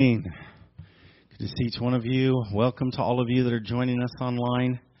Good to see each one of you. Welcome to all of you that are joining us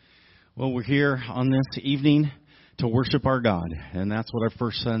online. Well, we're here on this evening to worship our God, and that's what our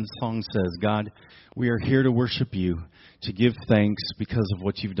first song says. God, we are here to worship you, to give thanks because of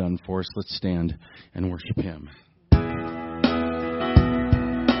what you've done for us. Let's stand and worship him.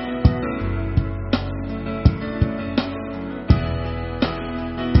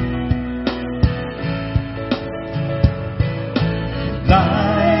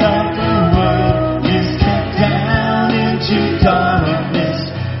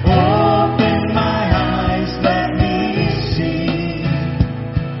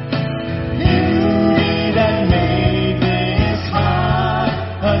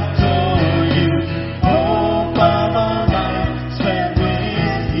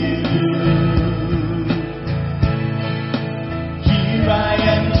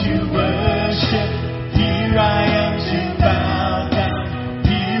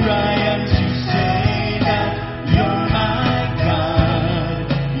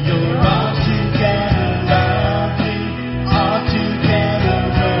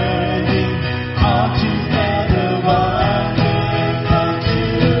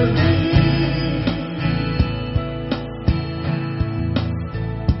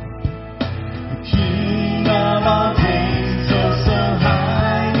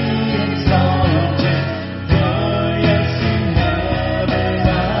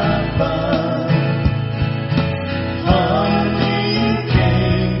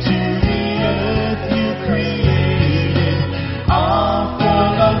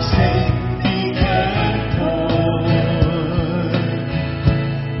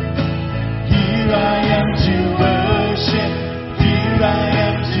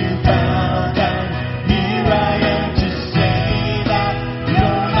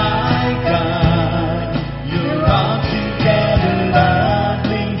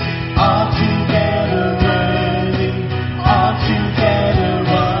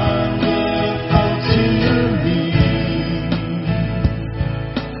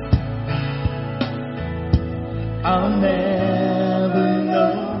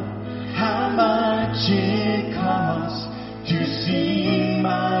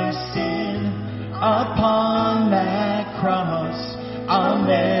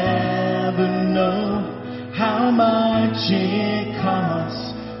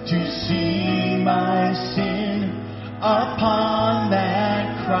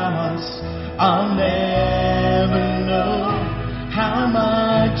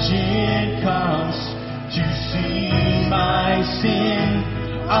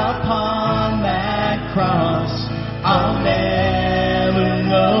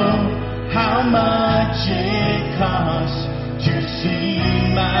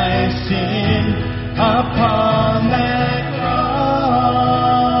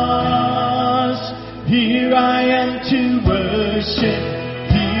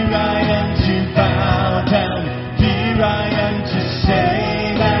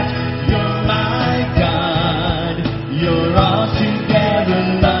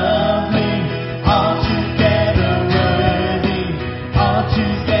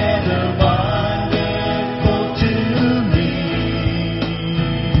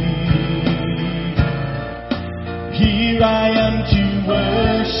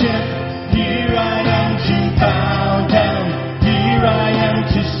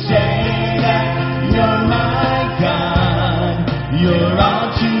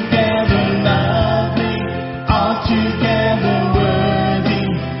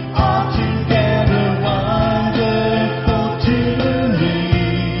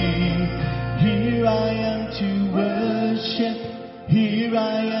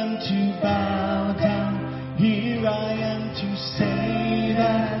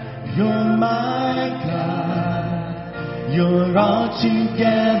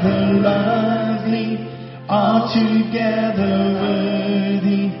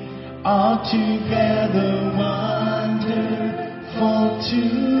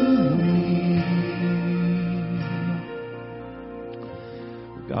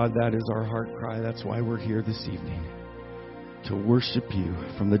 God, that is our heart cry. That's why we're here this evening, to worship you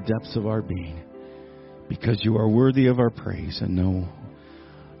from the depths of our being, because you are worthy of our praise and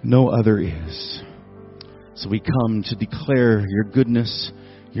no other is. So we come to declare your goodness,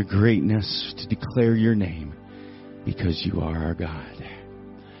 your greatness, to declare your name, because you are our God.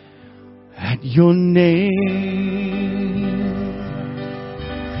 At your name,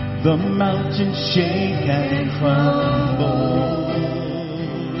 the mountains shake and crumble.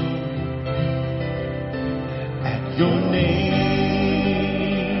 Your name,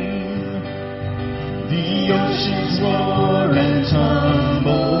 the oceans roar and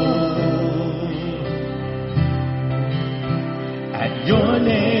tumble.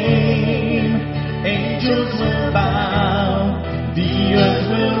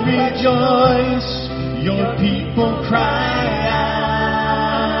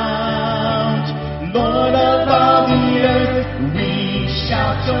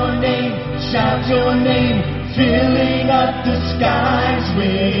 shout your name, filling up the skies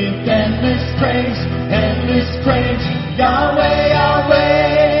with endless praise, Yahweh,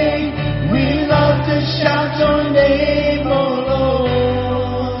 Yahweh. We love to shout your name, oh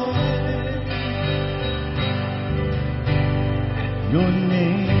Lord. Your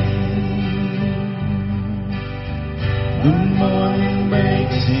name, the morning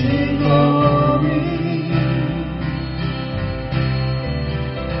breaks in glory.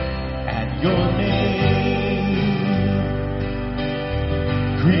 At your name,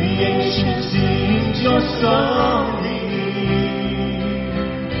 creation sings your story.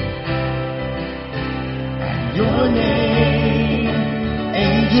 At your name,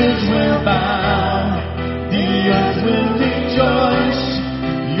 angels will bow, the earth will rejoice,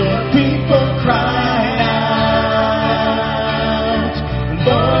 your people cry out.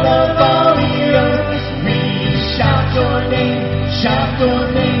 Lord of all the earth, we shout your name,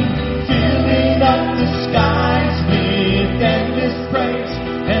 filling up the skies with endless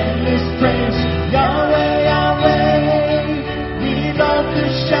praise, Yahweh, Yahweh. We love to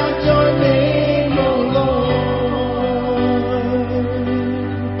shout your name, oh Lord.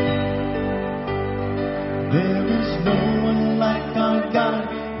 There is no one like our God.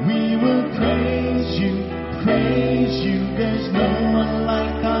 We will praise you. There's no one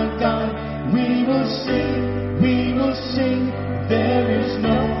like our God. We will sing. There is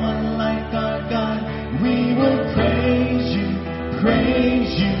no one like our God. We will praise you.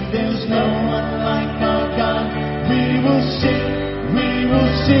 There's no one like our God. We will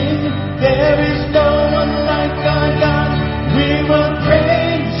sing. There is no one like our God. We will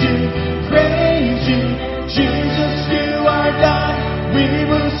praise you. Jesus, you are God. We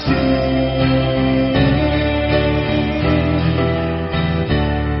will sing.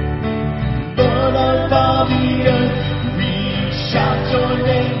 Lord of all the earth, we shout your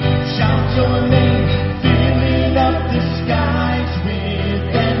name, filling up the skies with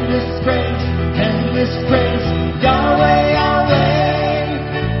endless praise, Yahweh, Yahweh.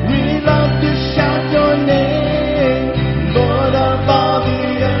 We love to shout your name, Lord of all the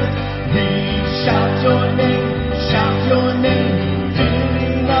earth. We shout your name,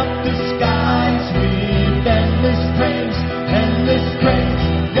 filling up the skies with endless praise,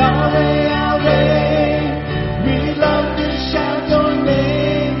 Yahweh, Yahweh. We love to shout your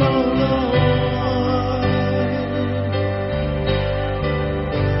name, oh Lord.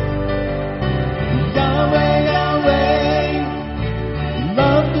 Yahweh, Yahweh.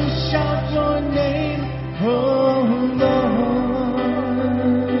 Love to shout your name, oh Lord.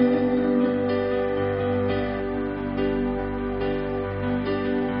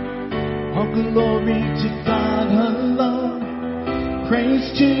 All glory to God alone. Praise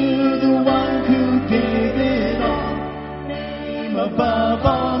to the one who gave it all. Name above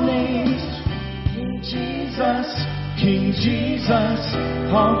all names, King Jesus.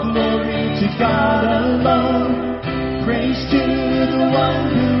 All glory to God alone. Praise to the one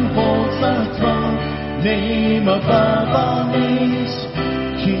who holds the throne. Name above all names,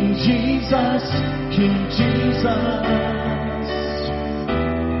 King Jesus.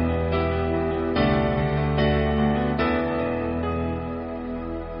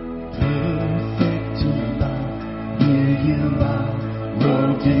 Perfect in love, here you are,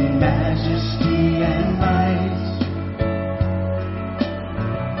 robed in majesty and might.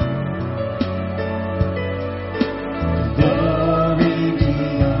 Glory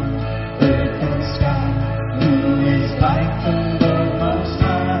beyond earth and sky, who is like the Lord Most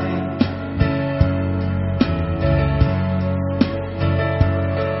High.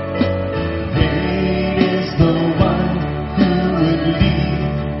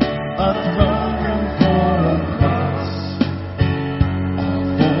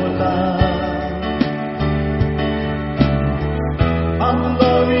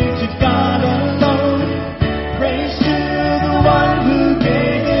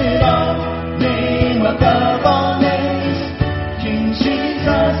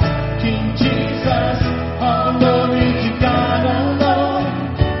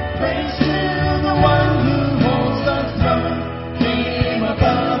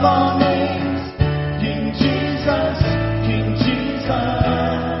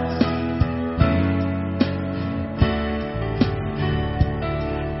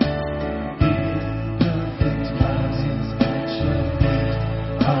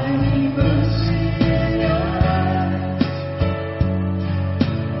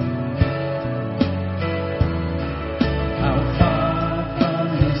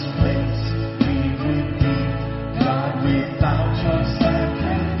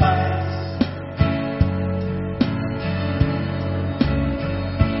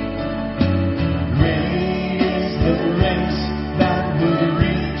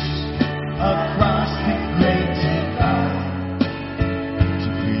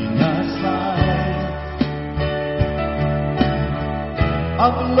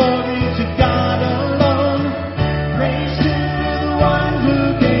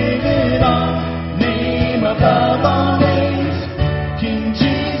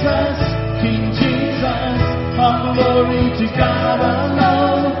 Jesus, King Jesus, all glory to God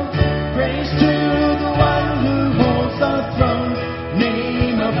alone. Praise to the one who holds the throne,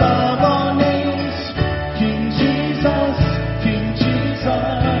 name above all names. King Jesus, King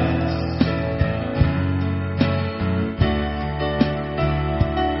Jesus.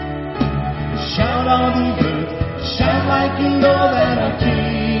 Shout all the earth, shout like you know that our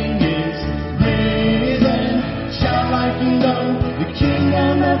King is risen. Shout like you know the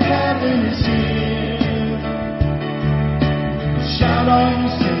kingdom of heaven is here. Shout all you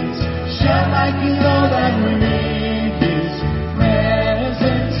saints, shout like you know that we're in His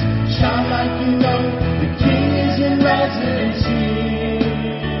presence. Shout like you know the King is in residence here.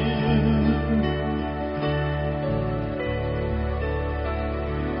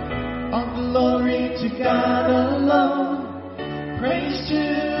 All glory to God alone. Praise to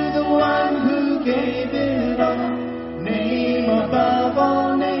the one who gave it all. Name above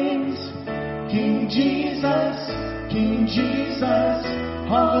all names. King Jesus, King Jesus.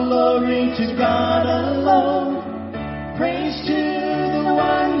 All glory to God alone. Praise to the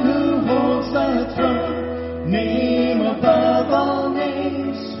one who holds the throne. Name above all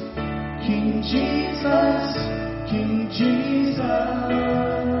names. King Jesus, King Jesus.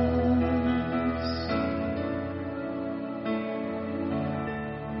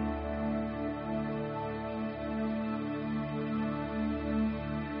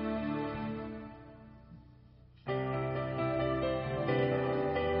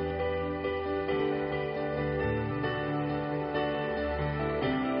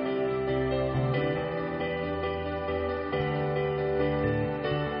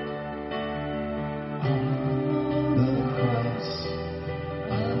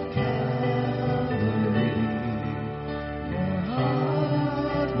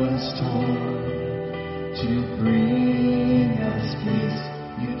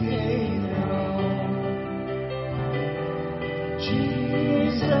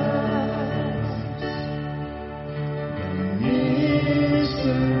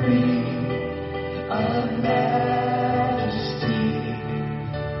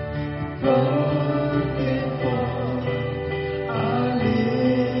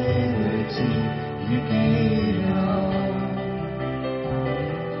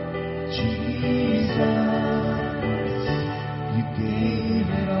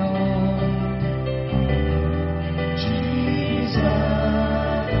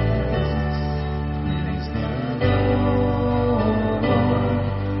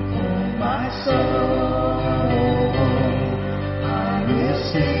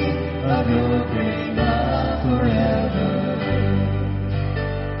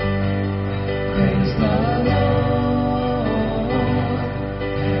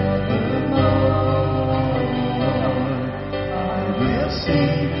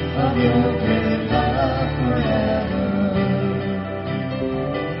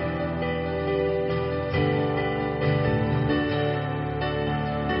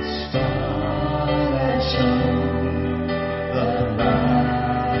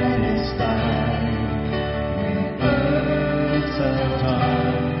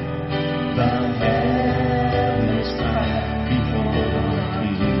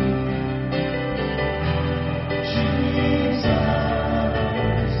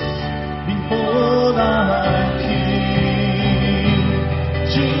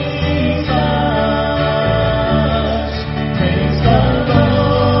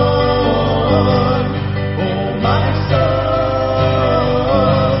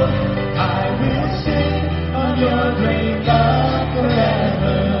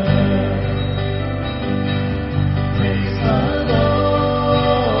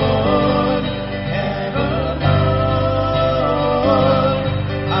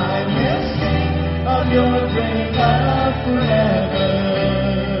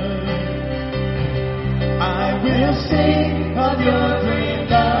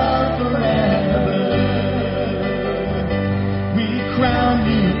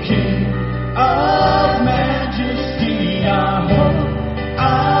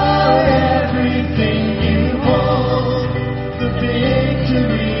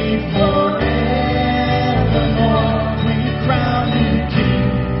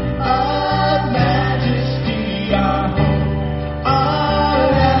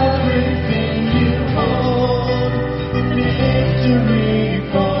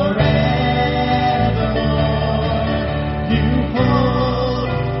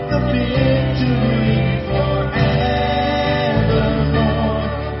 Victory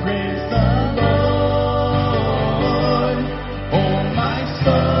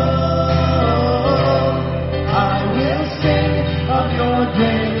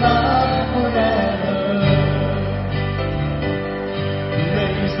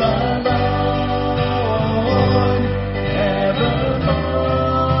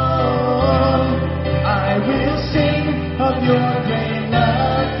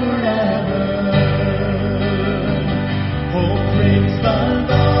forever. Oh, praise the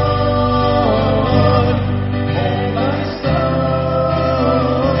Lord, oh my soul.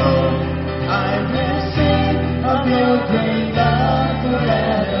 I will sing of your great love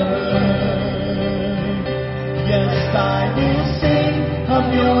forever. Yes, I will sing of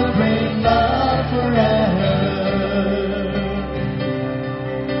your great love forever.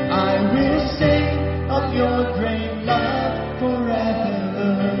 I will sing of your great love forever.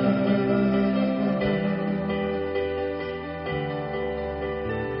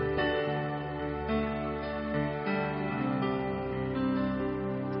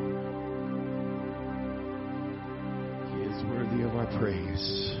 He is worthy of our praise.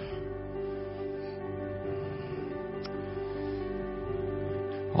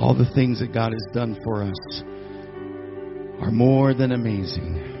 All the things that God has done for us are more than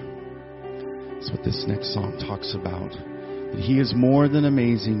amazing. That's what this next song talks about. That He is more than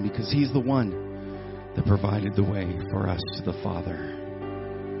amazing because He's the one that provided the way for us to the Father.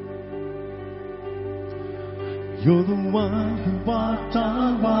 You're the one who walked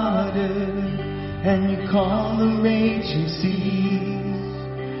on water, and you calm the raging seas.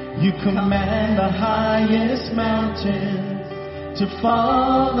 You command the highest mountains to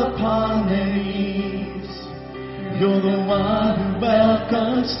fall upon their knees. You're the one who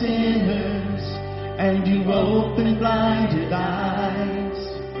welcomes sinners, and you open blinded eyes.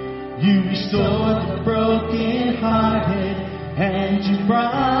 You restore the broken-hearted, and you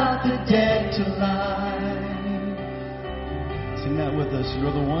brought the dead to life. Sing that with us.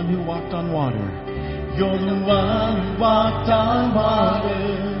 You're the one who walked on water. You're the one who walked on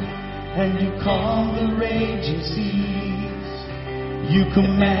water, and you calm the raging seas. You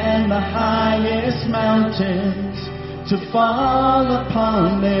command the highest mountains to fall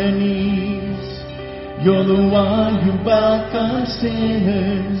upon their knees. You're the one who welcomes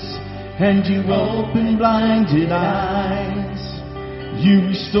sinners, and you open blinded eyes. You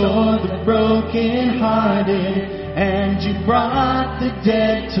restore the broken-hearted, and you brought the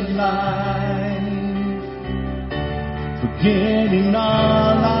dead to life. Forgetting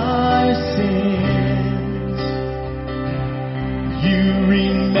all our sins, you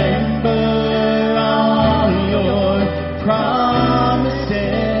remember all your promises.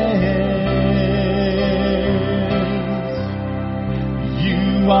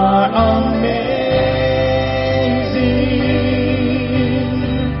 You are amazing,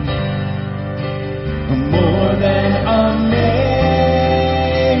 more than amazing.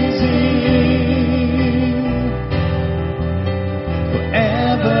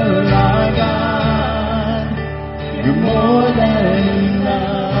 Forever our God, you're more than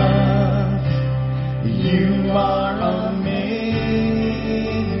enough. You are amazing.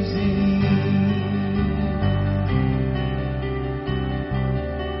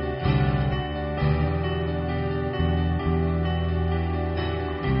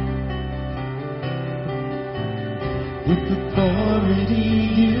 With authority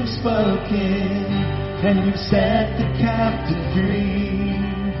you've spoken, and you've set the captive free.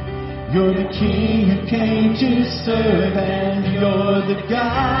 You're the King who came to serve, and you're the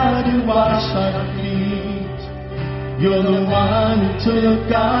God who washed our feet. You're the one who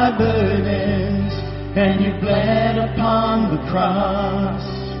took our burdens, and you bled upon the cross.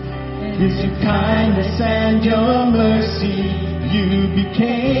 It's your kindness and your mercy, you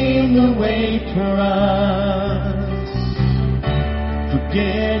became the way for us.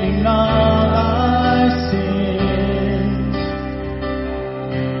 Forgetting all our sins,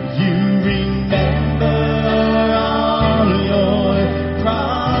 you remember all your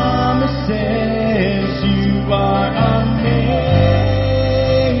promises. You are amazing.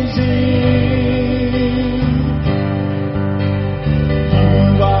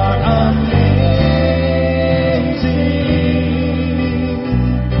 You are amazing.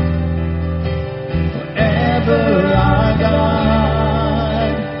 Forever our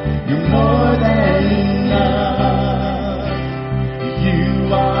God, you're more than enough.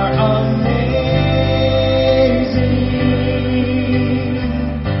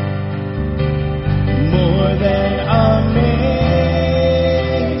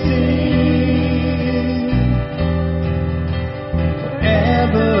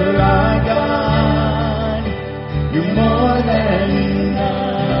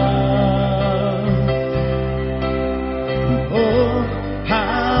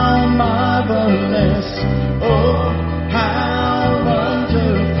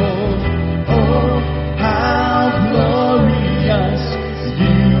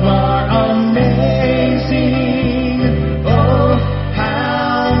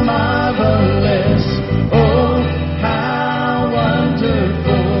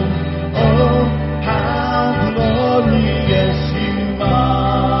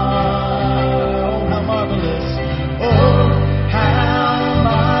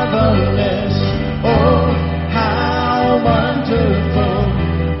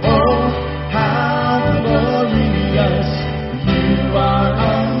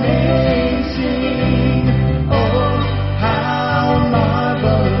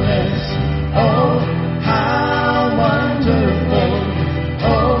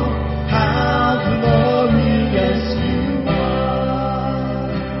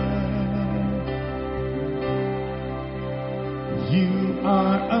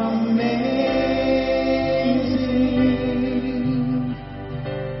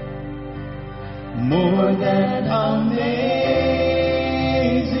 more than amazing,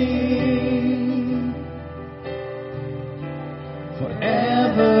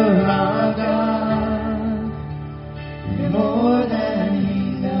 forever our God, more than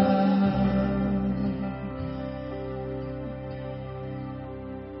enough.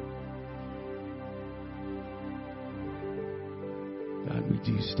 God, we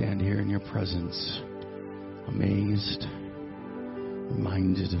do stand here in your presence, amazed,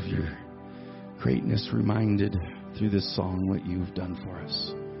 reminded of your greatness, reminded through this song what you've done for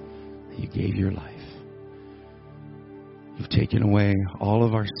us. That you gave your life. You've taken away all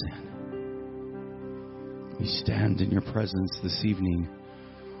of our sin. We stand in your presence this evening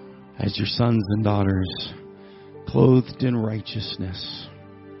as your sons and daughters, clothed in righteousness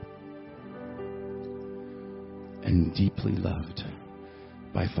and deeply loved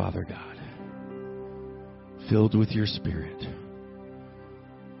by Father God, filled with your Spirit,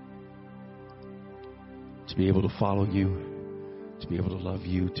 to be able to follow you, to be able to love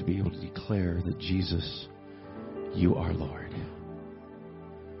you, to be able to declare that Jesus, you are Lord.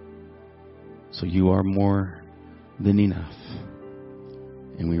 So you are more than enough,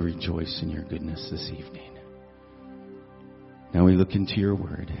 and we rejoice in your goodness this evening. Now we look into your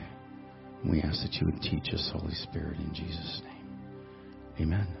word, and we ask that you would teach us, Holy Spirit, in Jesus' name.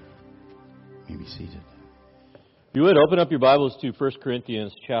 Amen. You may be seated. If you would, open up your Bibles to 1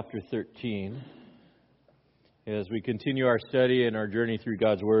 Corinthians chapter 13 as we continue our study and our journey through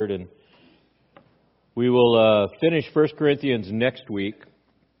God's Word. And we will finish 1 Corinthians next week.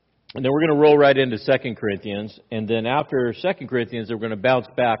 And then we're going to roll right into 2 Corinthians. And then after 2 Corinthians, we're going to bounce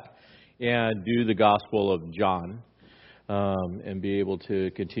back and do the Gospel of John and be able to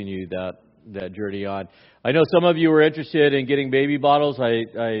continue that journey on. I know some of you were interested in getting baby bottles. I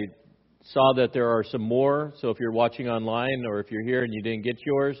saw that there are some more. So if you're watching online or if you're here and you didn't get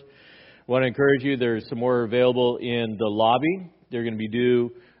yours, I want to encourage you. There's some more available in the lobby. They're going to be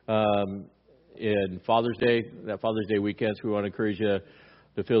due in Father's Day, that Father's Day weekend. So we want to encourage you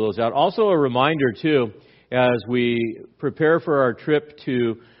to fill those out. Also a reminder, too, as we prepare for our trip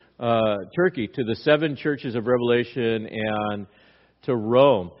to Turkey, to the 7 churches of Revelation and to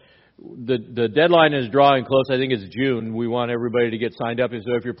Rome. The deadline is drawing close. I think it's June. We want everybody to get signed up. And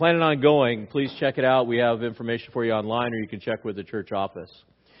so if you're planning on going, please check it out. We have information for you online, or you can check with the church office.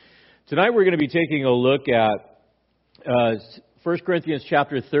 Tonight we're going to be taking a look at 1 Corinthians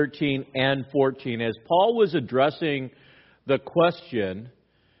chapter 13 and 14. As Paul was addressing the question,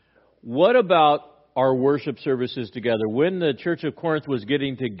 what about our worship services together? When the Church of Corinth was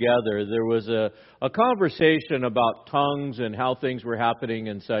getting together, there was a conversation about tongues and how things were happening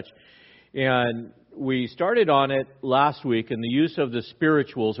and such. And we started on it last week in the use of the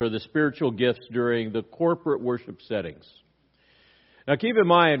spirituals or the spiritual gifts during the corporate worship settings. Now keep in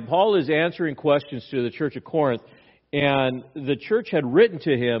mind, Paul is answering questions to the Church of Corinth, and the church had written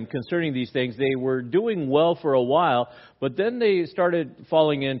to him concerning these things. They were doing well for a while, but then they started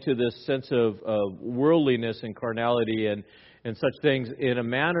falling into this sense of worldliness and carnality and such things in a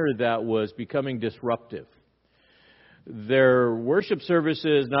manner that was becoming disruptive. Their worship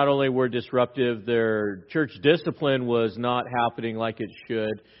services not only were disruptive, their church discipline was not happening like it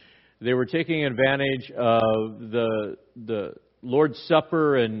should. They were taking advantage of the Lord's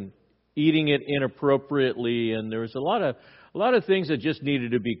Supper and eating it inappropriately, and there was a lot of things that just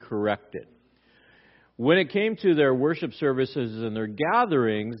needed to be corrected. When it came to their worship services and their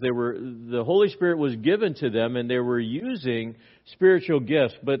gatherings, the Holy Spirit was given to them, and they were using spiritual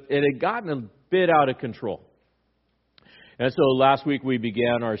gifts, but it had gotten a bit out of control. And so last week we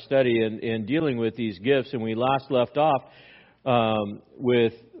began our study in dealing with these gifts, and we last left off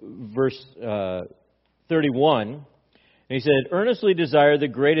with verse 31. And he said, "Earnestly desire the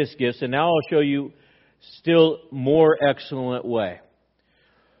greatest gifts, and now I'll show you still more excellent way."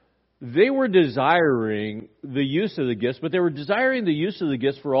 They were desiring the use of the gifts, but they were desiring the use of the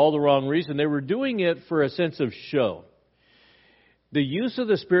gifts for all the wrong reason. They were doing it for a sense of show. The use of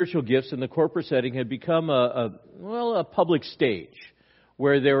the spiritual gifts in the corporate setting had become a public stage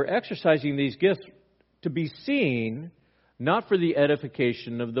where they were exercising these gifts to be seen, not for the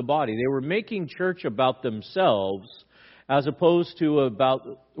edification of the body. They were making church about themselves as opposed to about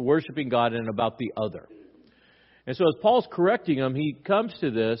worshiping God and about the other. And so as Paul's correcting them, he comes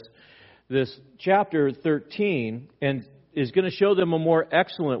to this chapter 13 and is going to show them a more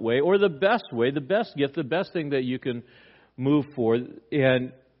excellent way, or the best way, the best gift, the best thing that you can move for.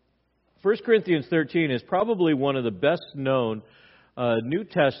 And 1 Corinthians 13 is probably one of the best known New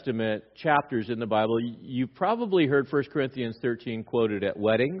Testament chapters in the Bible. You probably heard 1 Corinthians 13 quoted at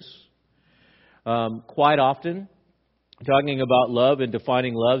weddings quite often. talking about love and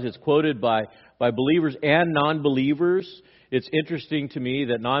defining love. It's quoted by believers and non-believers. It's interesting to me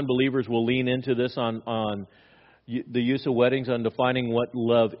that non-believers will lean into this on the use of weddings, on defining what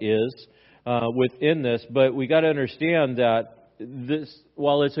love is within this. But we got to understand that this,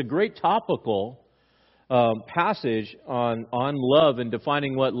 while it's a great topical passage on love and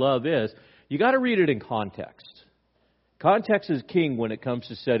defining what love is, you got to read it in context. Context is king when it comes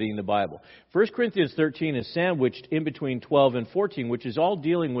to studying the Bible. 1 Corinthians 13 is sandwiched in between 12 and 14, which is all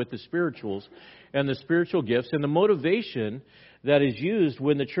dealing with the spirituals and the spiritual gifts and the motivation that is used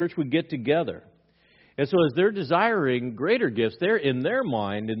when the church would get together. And so as they're desiring greater gifts, they're in their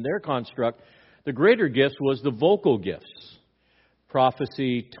mind, in their construct, the greater gifts was the vocal gifts,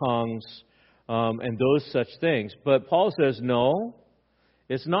 prophecy, tongues, and those such things. But Paul says, no,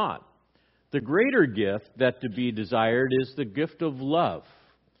 it's not. The greater gift that to be desired is the gift of love.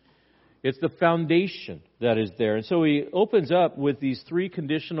 It's the foundation that is there. And so he opens up with these three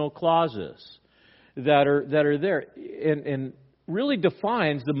conditional clauses that are there and really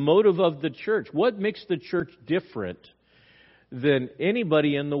defines the motive of the church. What makes the church different than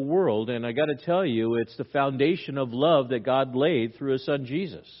anybody in the world? And I got to tell you, it's the foundation of love that God laid through His Son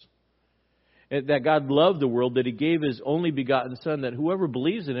Jesus. That God loved the world, that He gave His only begotten Son, that whoever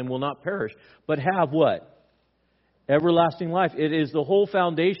believes in Him will not perish, but have what? Everlasting life. It is the whole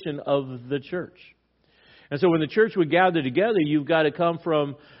foundation of the church. And so when the church would gather together, you've got to come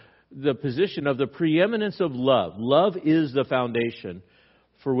from the position of the preeminence of love. Love is the foundation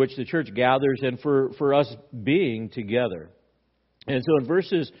for which the church gathers and for us being together. And so in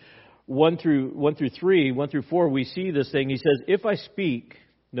verses 1 through 4, we see this thing. He says, if I speak...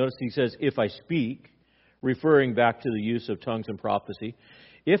 Notice he says, if I speak, referring back to the use of tongues and prophecy.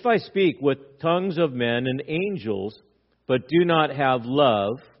 If I speak with tongues of men and angels, but do not have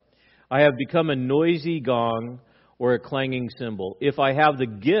love, I have become a noisy gong or a clanging cymbal. If I have the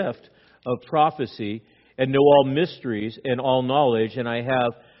gift of prophecy and know all mysteries and all knowledge, and I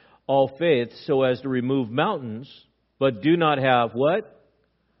have all faith so as to remove mountains, but do not have what?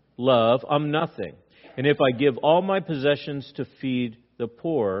 Love, I'm nothing. And if I give all my possessions to feed the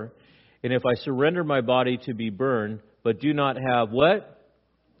poor, and if I surrender my body to be burned, but do not have what?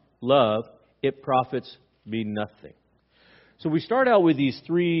 Love, it profits me nothing. So we start out with these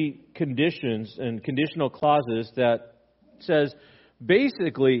three conditions and conditional clauses that says,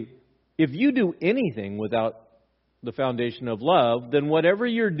 basically, if you do anything without the foundation of love, then whatever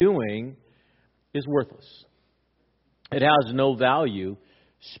you're doing is worthless. It has no value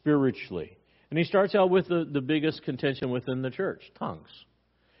spiritually. And he starts out with the biggest contention within the church, tongues.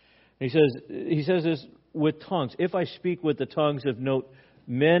 He says this with tongues. If I speak with the tongues of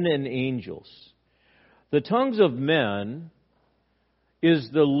men and angels. The tongues of men is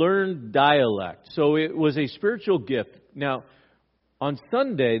the learned dialect. So it was a spiritual gift. Now, on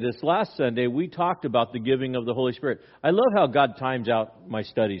Sunday, this last Sunday, we talked about the giving of the Holy Spirit. I love how God times out my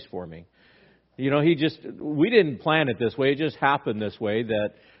studies for me. You know, we didn't plan it this way. It just happened this way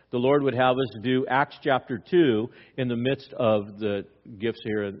that the Lord would have us do Acts chapter 2 in the midst of the gifts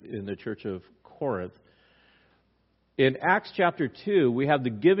here in the church of Corinth. In Acts chapter 2, we have the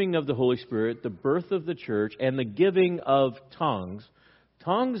giving of the Holy Spirit, the birth of the church, and the giving of tongues.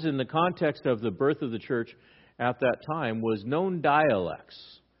 Tongues, in the context of the birth of the church at that time, was known dialects.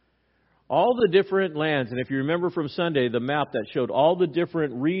 All the different lands, and if you remember from Sunday, the map that showed all the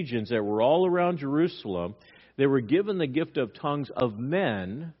different regions that were all around Jerusalem, they were given the gift of tongues of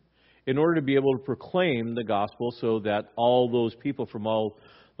men in order to be able to proclaim the gospel so that all those people from all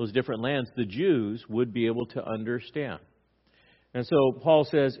those different lands, the Jews, would be able to understand. And so Paul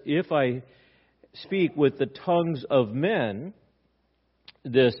says, if I speak with the tongues of men,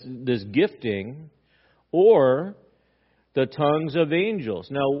 this gifting, or the tongues of angels.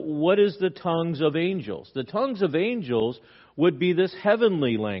 Now, what is the tongues of angels? The tongues of angels would be this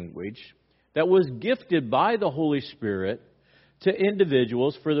heavenly language that was gifted by the Holy Spirit to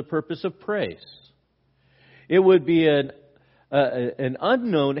individuals for the purpose of praise. It would be an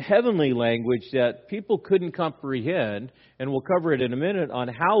unknown heavenly language that people couldn't comprehend, and we'll cover it in a minute on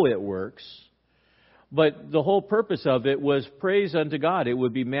how it works. But the whole purpose of it was praise unto God. It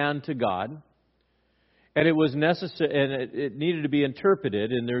would be man to God. And it was necessary, and it needed to be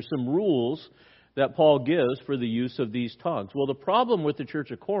interpreted, and there's some rules that Paul gives for the use of these tongues. Well, the problem with the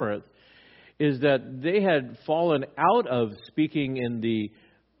church of Corinth is that they had fallen out of speaking in the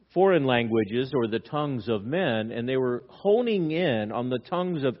foreign languages or the tongues of men, and they were honing in on the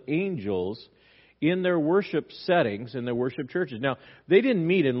tongues of angels in their worship settings, in their worship churches. Now, they didn't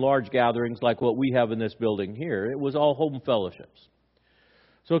meet in large gatherings like what we have in this building here. It was all home fellowships.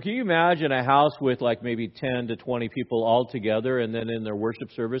 So can you imagine a house with like maybe 10 to 20 people all together and then in their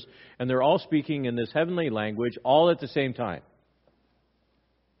worship service, and they're all speaking in this heavenly language all at the same time?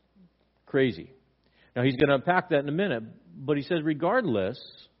 Crazy. Now he's going to unpack that in a minute, but he says regardless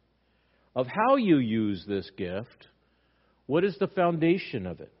of how you use this gift, what is the foundation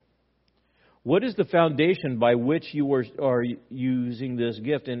of it? What is the foundation by which you are using this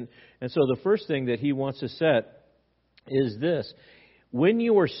gift? And so the first thing that he wants to set is this. When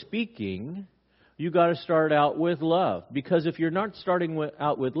you are speaking, you got to start out with love. Because if you're not starting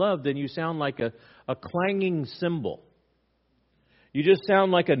out with love, then you sound like a clanging cymbal. You just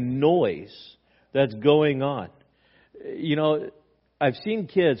sound like a noise that's going on. You know, I've seen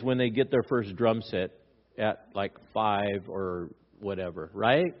kids when they get their first drum set at like 5 or whatever,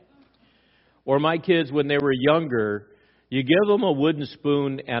 right? Or my kids when they were younger, you give them a wooden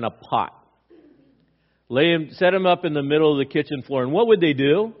spoon and a pot. Set them up in the middle of the kitchen floor, and what would they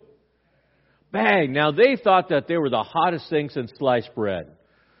do? Bang! Now they thought that they were the hottest thing since sliced bread.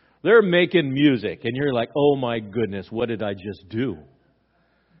 They're making music, and you're like, oh my goodness, what did I just do?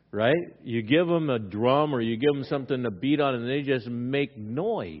 Right? You give them a drum or you give them something to beat on, and they just make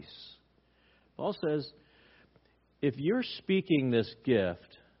noise. Paul says, if you're speaking this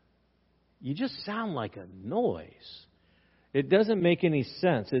gift, you just sound like a noise. It doesn't make any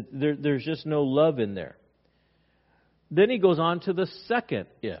sense. There's just no love in there. Then he goes on to the second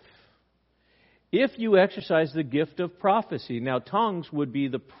if. If you exercise the gift of prophecy. Now, tongues would be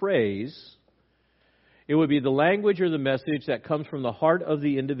the praise. It would be the language or the message that comes from the heart of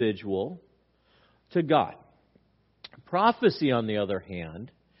the individual to God. Prophecy, on the other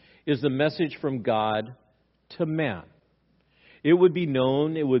hand, is the message from God to man. It would be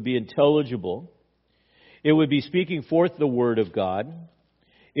known, it would be intelligible. It would be speaking forth the word of God.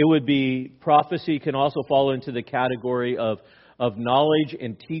 It would be, prophecy can also fall into the category of knowledge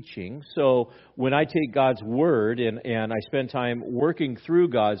and teaching. So when I take God's word and I spend time working through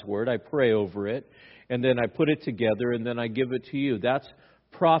God's word, I pray over it, and then I put it together, and then I give it to you. That's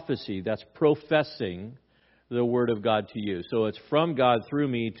prophecy. That's professing the word of God to you. So it's from God through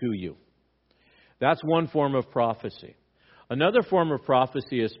me to you. That's one form of prophecy. Another form of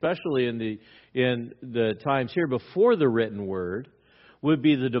prophecy, especially in the times here before the written word, would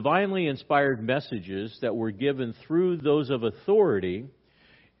be the divinely inspired messages that were given through those of authority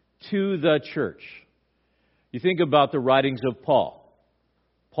to the church. You think about the writings of Paul.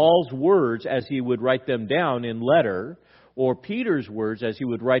 Paul's words as he would write them down in letter, or Peter's words as he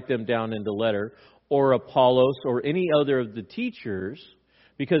would write them down in the letter, or Apollos or any other of the teachers,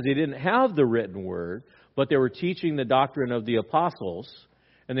 because they didn't have the written word, but they were teaching the doctrine of the apostles,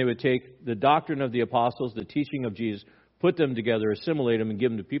 and they would take the doctrine of the apostles, the teaching of Jesus, put them together, assimilate them, and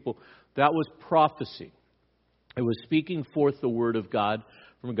give them to people. That was prophecy. It was speaking forth the word of God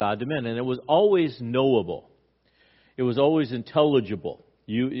from God to men, and it was always knowable. It was always intelligible.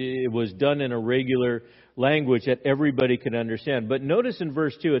 It was done in a regular language that everybody could understand. But notice in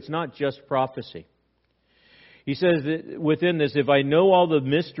verse 2, it's not just prophecy. He says that within this, if I know all the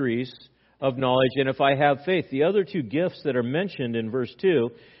mysteries of knowledge, and if I have faith. The other two gifts that are mentioned in verse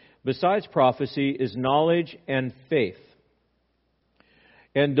 2, besides prophecy, is knowledge and faith.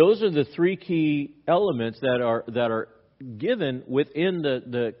 And those are the three key elements that are given within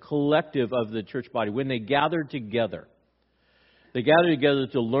the collective of the church body when they gather together. They gather together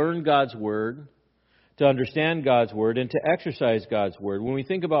to learn God's Word, to understand God's Word, and to exercise God's Word. When we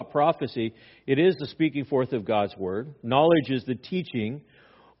think about prophecy, it is the speaking forth of God's Word. Knowledge is the teaching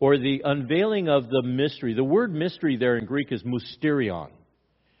or the unveiling of the mystery. The word mystery there in Greek is mysterion,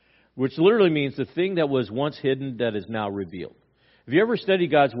 which literally means the thing that was once hidden that is now revealed. Have you ever studied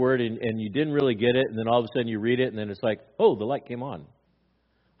God's Word and you didn't really get it, and then all of a sudden you read it, and then it's like, oh, the light came on.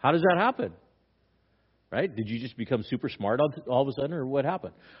 How does that happen? Right? Did you just become super smart all of a sudden, or what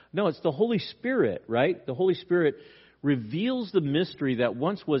happened? No, it's the Holy Spirit, right? The Holy Spirit reveals the mystery that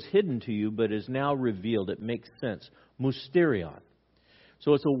once was hidden to you, but is now revealed. It makes sense. Mysterion.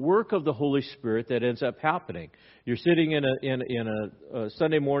 So it's a work of the Holy Spirit that ends up happening. You're sitting in a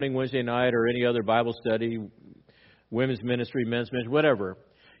Sunday morning, Wednesday night, or any other Bible study, women's ministry, men's ministry, whatever.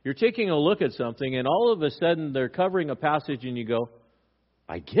 You're taking a look at something, and all of a sudden they're covering a passage, and you go,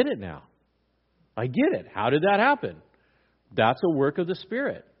 I get it now. I get it. How did that happen? That's a work of the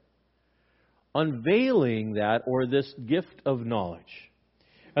Spirit. Unveiling that, or this gift of knowledge.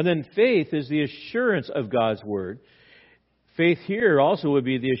 And then faith is the assurance of God's Word. Faith here also would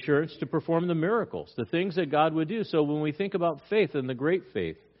be the assurance to perform the miracles, the things that God would do. So when we think about faith and the great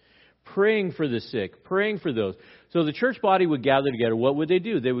faith, praying for the sick, praying for those. So the church body would gather together. What would they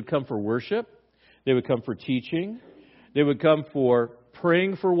do? They would come for worship. They would come for teaching. They would come for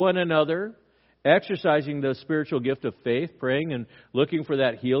praying for one another, exercising the spiritual gift of faith, praying and looking for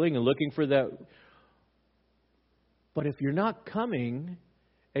that healing and looking for that. But if you're not coming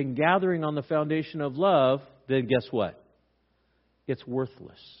and gathering on the foundation of love, then guess what? It's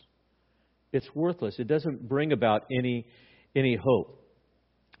worthless. It's worthless. It doesn't bring about any hope.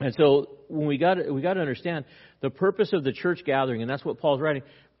 And so when we got to understand the purpose of the church gathering, and that's what Paul's writing.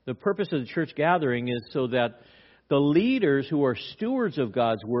 The purpose of the church gathering is so that the leaders who are stewards of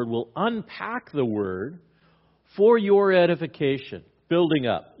God's Word will unpack the Word for your edification, building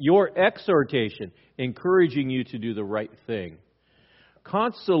up, your exhortation, encouraging you to do the right thing.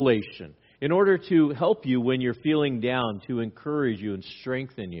 Consolation, in order to help you when you're feeling down, to encourage you and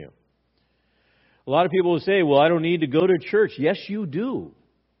strengthen you. A lot of people will say, well, I don't need to go to church. Yes, you do.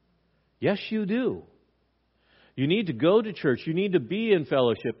 Yes, you do. You need to go to church. You need to be in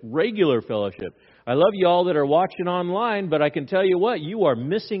fellowship, regular fellowship. I love you all that are watching online, but I can tell you what, you are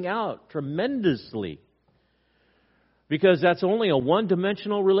missing out tremendously. Because that's only a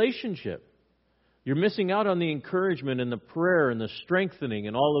one-dimensional relationship. You're missing out on the encouragement and the prayer and the strengthening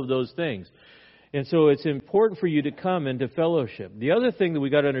and all of those things. And so it's important for you to come into fellowship. The other thing that we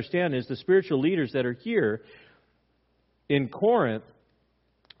got to understand is the spiritual leaders that are here in Corinth,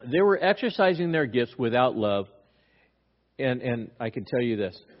 they were exercising their gifts without love. And I can tell you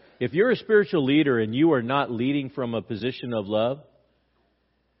this. If you're a spiritual leader and you are not leading from a position of love,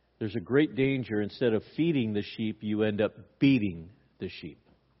 there's a great danger. Instead of feeding the sheep, you end up beating the sheep.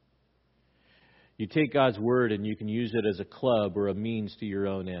 You take God's Word and you can use it as a club or a means to your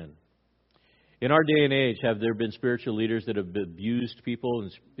own end. In our day and age, have there been spiritual leaders that have abused people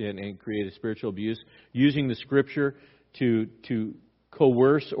and created spiritual abuse, using the Scripture to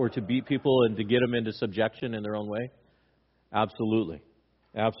coerce or to beat people and to get them into subjection in their own way? Absolutely.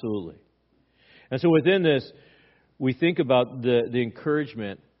 Absolutely. And so within this, we think about the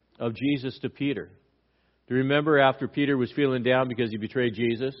encouragement of Jesus to Peter. Do you remember after Peter was feeling down because he betrayed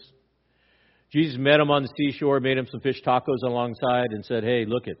Jesus? Jesus met him on the seashore, made him some fish tacos alongside, and said, hey,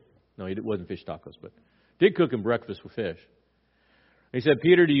 look it. No, it wasn't fish tacos, but did cook him breakfast with fish. He said,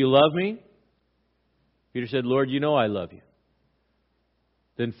 Peter, do you love me? Peter said, Lord, you know I love you.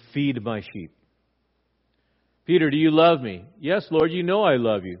 Then feed my sheep. Peter, do you love me? Yes, Lord, you know I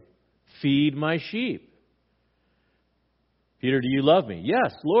love you. Feed my sheep. Peter, do you love me?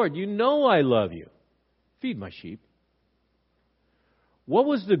 Yes, Lord, you know I love you. Feed my sheep. What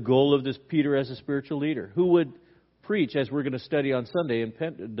was the goal of this Peter as a spiritual leader? Who would preach, as we're going to study on Sunday, in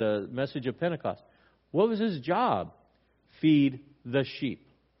the message of Pentecost? What was his job? Feed the sheep.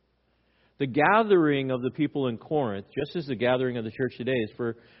 The gathering of the people in Corinth, just as the gathering of the church today, is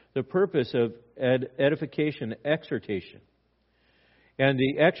for the purpose of edification, exhortation. And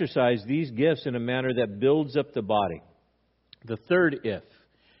to exercise these gifts in a manner that builds up the body. The third if,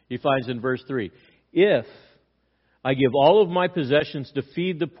 he finds in verse 3. If I give all of my possessions to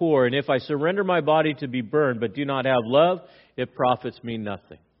feed the poor, and if I surrender my body to be burned, but do not have love, it profits me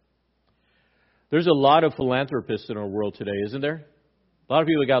nothing. There's a lot of philanthropists in our world today, isn't there? A lot of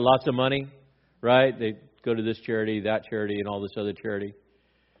people got lots of money, right? They go to this charity, that charity, and all this other charity.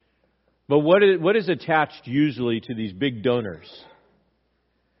 But what is attached usually to these big donors?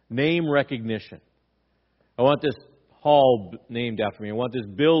 Name recognition. I want this hall named after me. I want this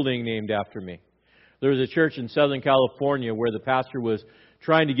building named after me. There was a church in Southern California where the pastor was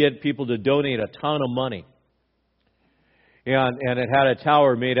trying to get people to donate a ton of money. And it had a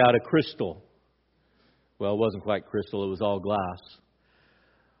tower made out of crystal. Well, it wasn't quite crystal. It was all glass.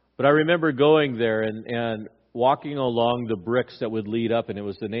 But I remember going there and walking along the bricks that would lead up, and it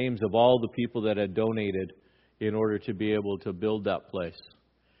was the names of all the people that had donated in order to be able to build that place.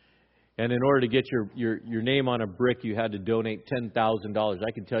 And in order to get your name on a brick, you had to donate $10,000.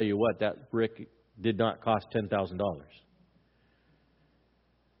 I can tell you what, that brick did not cost $10,000.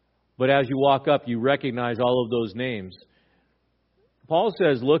 But as you walk up, you recognize all of those names. Paul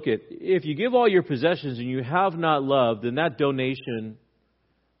says, look, if you give all your possessions and you have not love, then that donation,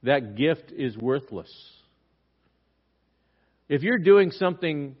 that gift is worthless. If you're doing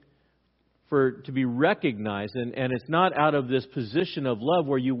something to be recognized, and it's not out of this position of love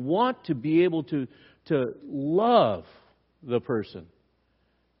where you want to be able to love the person,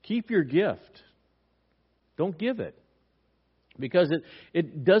 keep your gift. Don't give it. Because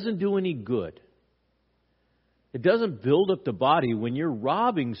it doesn't do any good. It doesn't build up the body when you're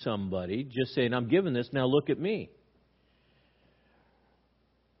robbing somebody, just saying, I'm giving this, now look at me.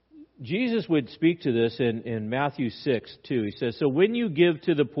 Jesus would speak to this in Matthew 6:2. He says, so when you give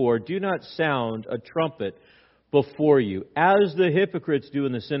to the poor, do not sound a trumpet before you, as the hypocrites do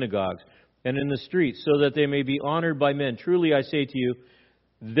in the synagogues and in the streets, so that they may be honored by men. Truly I say to you,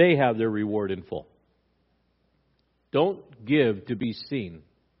 they have their reward in full. Don't give to be seen.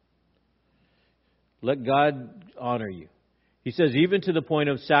 Let God honor you. He says, even to the point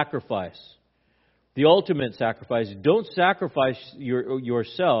of sacrifice, the ultimate sacrifice. Don't sacrifice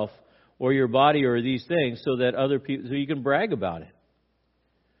yourself or your body or these things so that other people, so you can brag about it.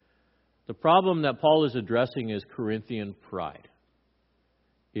 The problem that Paul is addressing is Corinthian pride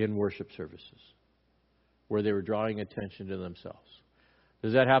in worship services, where they were drawing attention to themselves.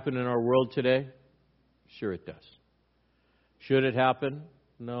 Does that happen in our world today? Sure it does. Should it happen?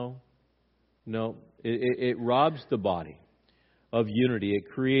 No. No. It robs the body of unity.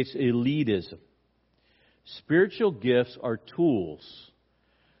 It creates elitism. Spiritual gifts are tools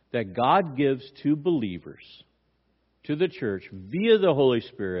that God gives to believers, to the church, via the Holy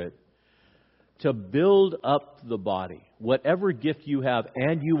Spirit, to build up the body. Whatever gift you have,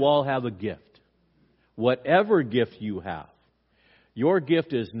 and you all have a gift. Whatever gift you have, your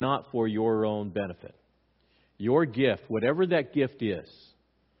gift is not for your own benefit. Your gift, whatever that gift is,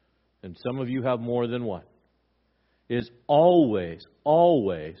 and some of you have more than one, is always,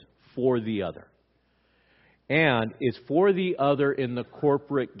 always for the other. And it's for the other in the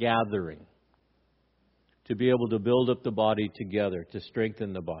corporate gathering, to be able to build up the body together, to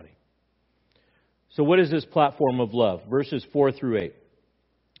strengthen the body. So what is this platform of love? Verses 4 through 8.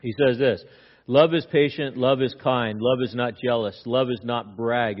 He says this: love is patient, love is kind, love is not jealous, love is not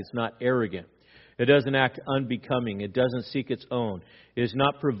brag, it's not arrogant. It doesn't act unbecoming, it doesn't seek its own, it is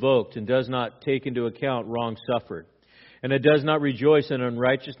not provoked and does not take into account wrong suffered. And it does not rejoice in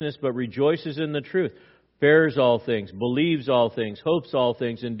unrighteousness, but rejoices in the truth, bears all things, believes all things, hopes all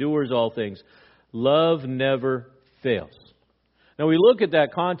things, endures all things. Love never fails. Now we look at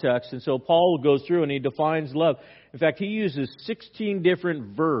that context, and so Paul goes through and he defines love. In fact, he uses 16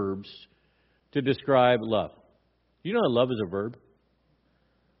 different verbs to describe love. You know that love is a verb?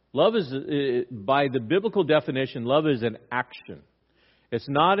 Love is, by the biblical definition, love is an action. It's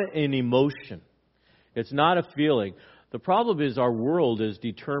not an emotion. It's not a feeling. The problem is our world is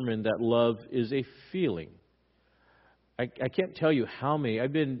determined that love is a feeling. I can't tell you how many.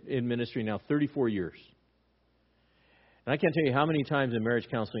 I've been in ministry now 34 years. And I can't tell you how many times in marriage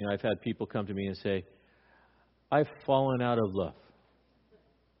counseling I've had people come to me and say, I've fallen out of love.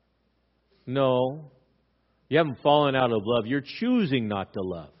 No, you haven't fallen out of love. You're choosing not to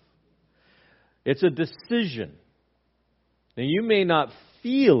love. It's a decision. Now, you may not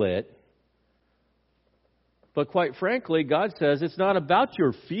feel it, but quite frankly, God says it's not about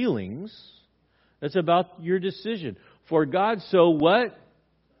your feelings. It's about your decision. For God so what?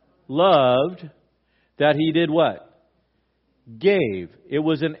 Loved that He did what? Gave. It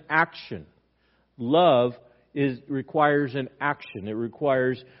was an action. Love requires an action. It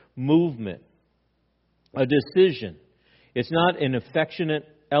requires movement, a decision. It's not an affectionate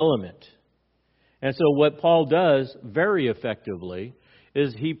element. And so what Paul does very effectively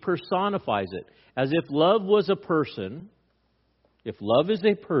is he personifies it. As if love was a person, if love is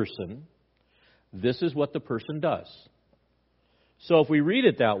a person, this is what the person does. So if we read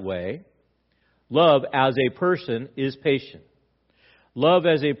it that way, love as a person is patient. Love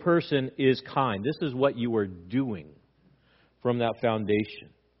as a person is kind. This is what you are doing from that foundation.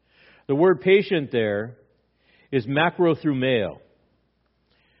 The word patient there is macrothumeo.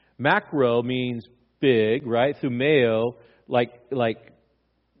 Macro means big, right? Thumeo, like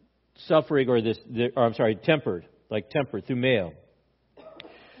suffering, tempered, like tempered, thumeo.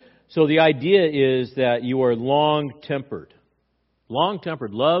 So the idea is that you are long-tempered.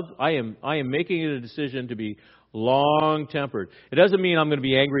 Long-tempered. Love, I am making it a decision to be long-tempered. It doesn't mean I'm going to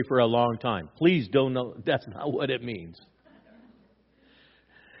be angry for a long time. Please don't know. That's not what it means.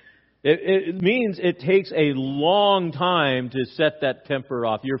 It means it takes a long time to set that temper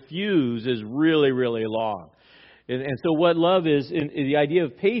off. Your fuse is really, really long. And so what love is, the idea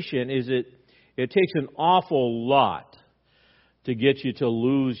of patient is it takes an awful lot to get you to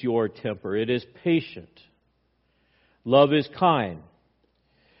lose your temper. It is patient. Love is kind.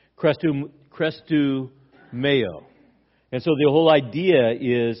 Crestumeo. And so the whole idea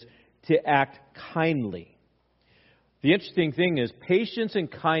is to act kindly. The interesting thing is patience and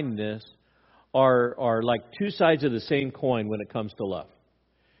kindness are like two sides of the same coin when it comes to love.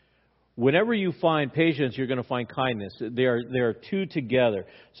 Whenever you find patience, you're going to find kindness. They are two together.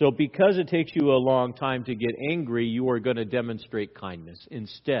 So because it takes you a long time to get angry, you are going to demonstrate kindness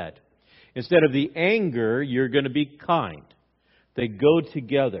instead. Instead of the anger, you're going to be kind. They go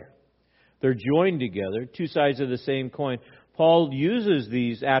together. They're joined together, two sides of the same coin. Paul uses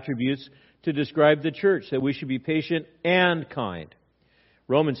these attributes to describe the church, that we should be patient and kind.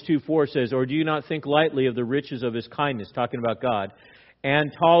 Romans 2:4 says, or do you not think lightly of the riches of His kindness, talking about God, and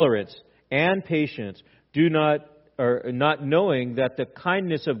tolerance and patience, not knowing that the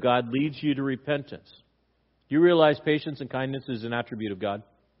kindness of God leads you to repentance? Do you realize patience and kindness is an attribute of God?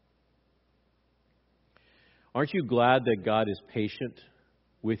 Aren't you glad that God is patient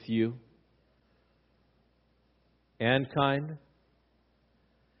with you and kind?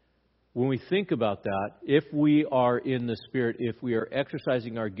 When we think about that, if we are in the Spirit, if we are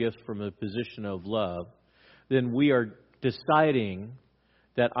exercising our gifts from a position of love, then we are deciding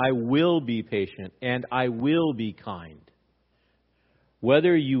that I will be patient and I will be kind.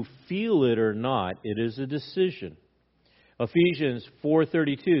 Whether you feel it or not, it is a decision. Ephesians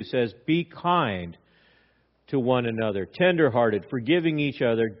 4:32 says, be kind to one another, tender-hearted, forgiving each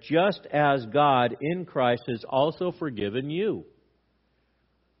other, just as God in Christ has also forgiven you.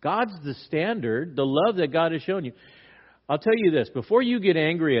 God's the standard, the love that God has shown you. I'll tell you this, before you get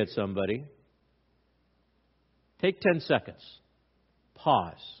angry at somebody, take 10 seconds,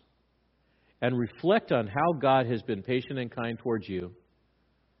 pause, and reflect on how God has been patient and kind towards you.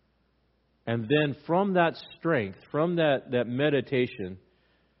 And then from that strength, from that meditation,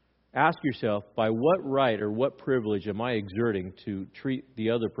 ask yourself, by what right or what privilege am I exerting to treat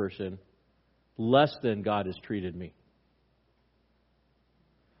the other person less than God has treated me?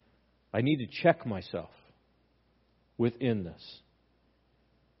 I need to check myself within this.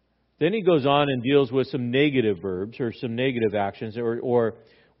 Then he goes on and deals with some negative verbs or some negative actions, or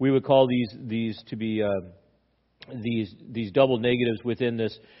we would call these to be these double negatives within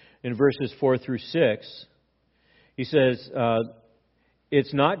this. In verses 4 through 6, he says,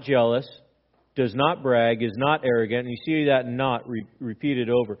 it's not jealous, does not brag, is not arrogant. And you see that not repeated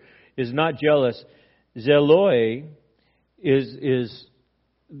over. Is not jealous. Zeloi is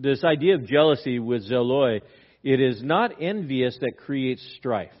this idea of jealousy with zeloi. It is not envious that creates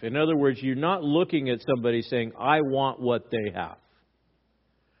strife. In other words, you're not looking at somebody saying, I want what they have.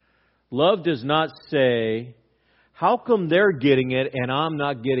 Love does not say, how come they're getting it and I'm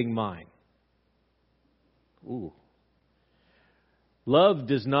not getting mine? Ooh. Love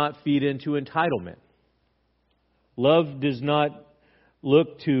does not feed into entitlement. Love does not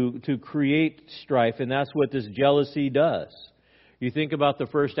look to create strife, and that's what this jealousy does. You think about the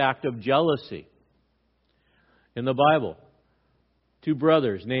first act of jealousy in the Bible. Two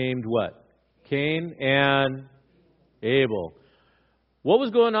brothers named what? Cain and Abel. What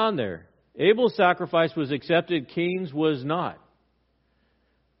was going on there? Abel's sacrifice was accepted, Cain's was not.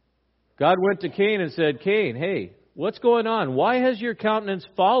 God went to Cain and said, Cain, hey, what's going on? Why has your countenance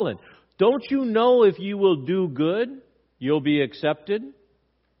fallen? Don't you know if you will do good, you'll be accepted?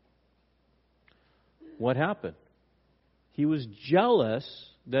 What happened? He was jealous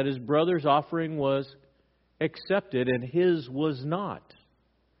that his brother's offering was accepted and his was not.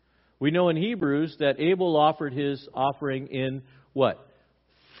 We know in Hebrews that Abel offered his offering in what?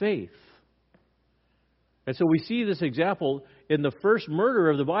 Faith. And so we see this example in the first murder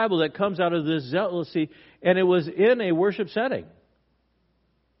of the Bible that comes out of this jealousy, and it was in a worship setting.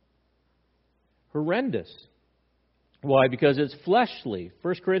 Horrendous. Why? Because it's fleshly.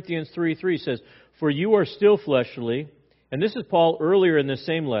 1 Corinthians 3:3 says, for you are still fleshly. And this is Paul earlier in this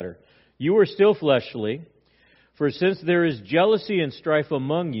same letter. You are still fleshly. For since there is jealousy and strife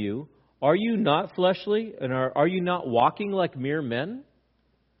among you, are you not fleshly? And are you not walking like mere men?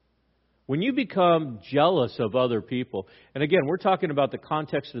 When you become jealous of other people, and again, we're talking about the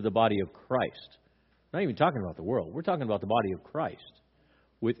context of the body of Christ. Not even talking about the world. We're talking about the body of Christ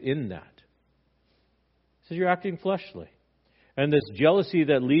within that. It says you're acting fleshly. And this jealousy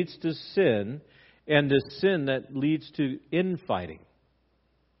that leads to sin, and this sin that leads to infighting.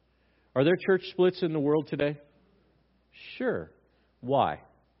 Are there church splits in the world today? Sure. Why?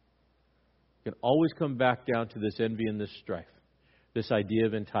 You can always come back down to this envy and this strife. This idea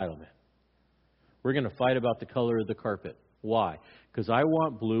of entitlement. We're going to fight about the color of the carpet. Why? Because I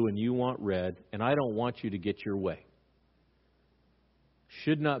want blue and you want red, and I don't want you to get your way.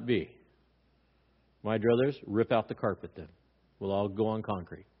 Should not be. My druthers, rip out the carpet then. We'll all go on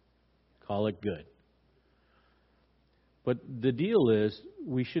concrete. Call it good. But the deal is,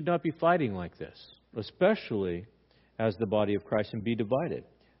 we should not be fighting like this, especially as the body of Christ, and be divided.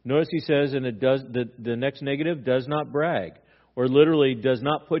 Notice he says, and it does the next negative, does not brag, or literally does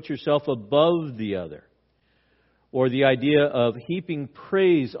not put yourself above the other, or the idea of heaping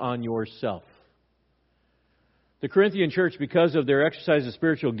praise on yourself. The Corinthian church, because of their exercise of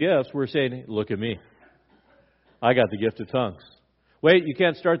spiritual gifts, were saying, look at me. I got the gift of tongues. Wait, you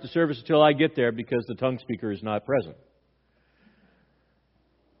can't start the service until I get there because the tongue speaker is not present.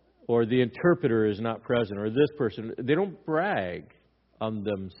 Or the interpreter is not present, or this person. They don't brag on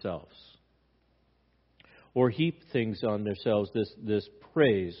themselves, or heap things on themselves, this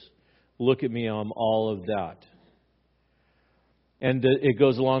praise. Look at me, I'm all of that. And it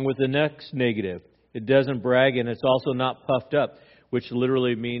goes along with the next negative. It doesn't brag, and it's also not puffed up, which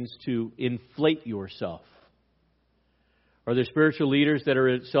literally means to inflate yourself. Are there spiritual leaders that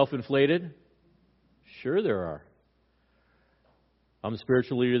are self-inflated? Sure there are. I'm a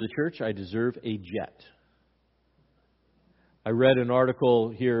spiritual leader of the church. I deserve a jet. I read an article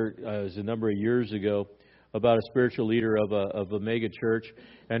here, it was a number of years ago, about a spiritual leader of a mega church,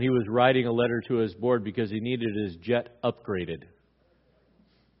 and he was writing a letter to his board because he needed his jet upgraded.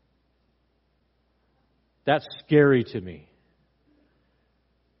 That's scary to me.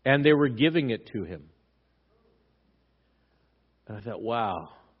 And they were giving it to him. And I thought, wow,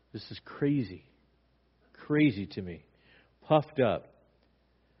 this is crazy. Crazy to me. Puffed up.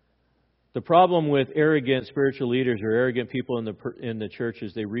 The problem with arrogant spiritual leaders or arrogant people in the church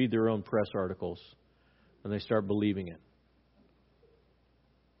is they read their own press articles and they start believing it.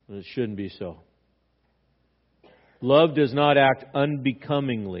 And it shouldn't be so. Love does not act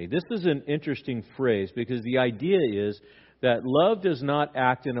unbecomingly. This is an interesting phrase because the idea is that love does not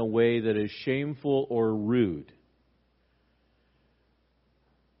act in a way that is shameful or rude.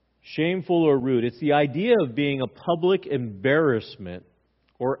 Shameful or rude. It's the idea of being a public embarrassment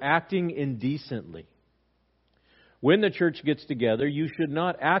or acting indecently. When the church gets together, you should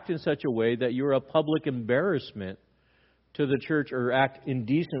not act in such a way that you're a public embarrassment to the church or act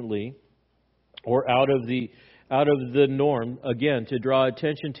indecently or out of the norm, again, to draw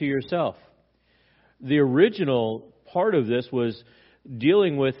attention to yourself. The original part of this was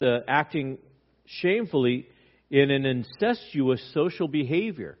dealing with acting shamefully in an incestuous social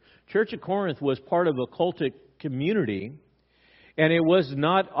behavior. Church of Corinth was part of a cultic community, and it was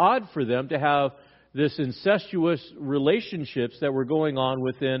not odd for them to have this incestuous relationships that were going on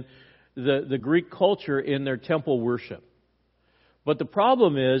within the Greek culture in their temple worship. But the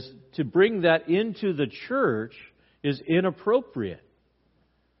problem is, to bring that into the church is inappropriate.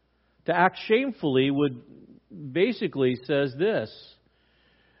 To act shamefully would basically says this: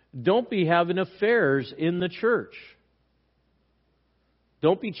 don't be having affairs in the church.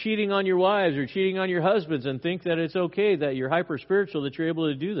 Don't be cheating on your wives or cheating on your husbands and think that it's okay, that you're hyper-spiritual, that you're able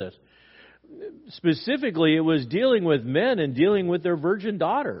to do this. Specifically, it was dealing with men and dealing with their virgin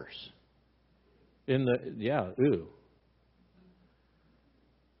daughters.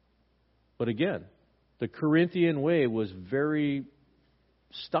 But again, the Corinthian way was very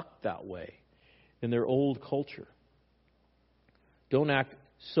stuck that way in their old culture. Don't act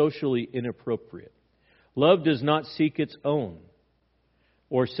socially inappropriate. Love does not seek its own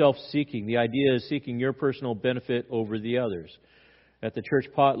or self-seeking. The idea is seeking your personal benefit over the others. At the church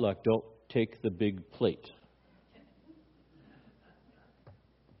potluck, don't take the big plate.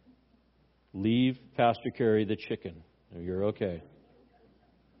 Leave Pastor Carey the chicken. You're okay.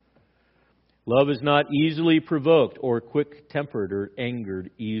 Love is not easily provoked or quick-tempered or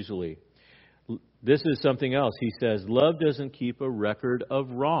angered easily. This is something else. He says, love doesn't keep a record of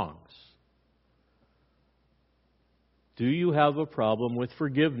wrongs. Do you have a problem with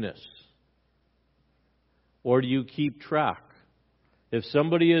forgiveness? Or do you keep track? If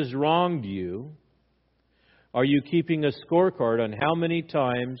somebody has wronged you, are you keeping a scorecard on how many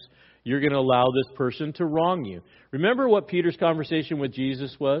times you're going to allow this person to wrong you? Remember what Peter's conversation with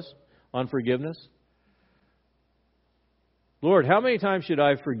Jesus was on forgiveness? Lord, how many times should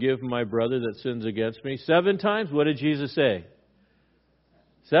I forgive my brother that sins against me? 7 times? What did Jesus say?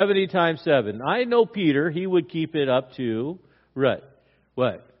 70 times 7. I know Peter, he would keep it up to, right,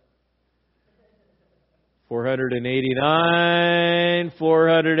 what? 489,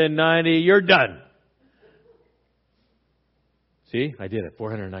 490, you're done. See, I did it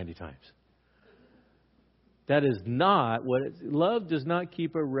 490 times. That is not what love does not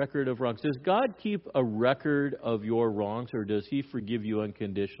keep a record of wrongs. Does God keep a record of your wrongs, or does He forgive you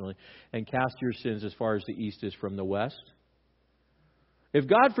unconditionally and cast your sins as far as the east is from the west? If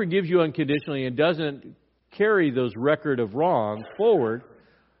God forgives you unconditionally and doesn't carry those record of wrongs forward,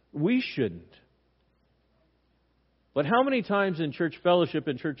 we shouldn't. But how many times in church fellowship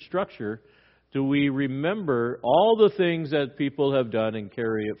and church structure do we remember all the things that people have done and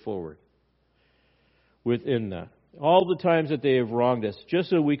carry it forward within that? All the times that they have wronged us, just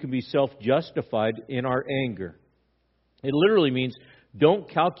so we can be self-justified in our anger. It literally means don't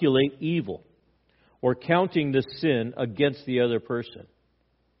calculate evil or counting the sin against the other person.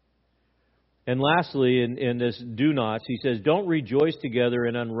 And lastly, in this do nots, he says, don't rejoice together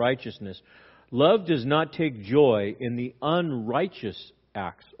in unrighteousness. Love does not take joy in the unrighteous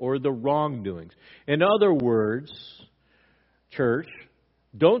acts or the wrongdoings. In other words, church,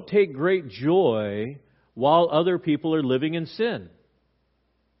 Don't take great joy while other people are living in sin.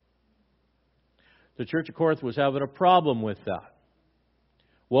 The church of Corinth was having a problem with that.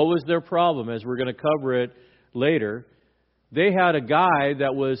 What was their problem? As we're going to cover it later, they had a guy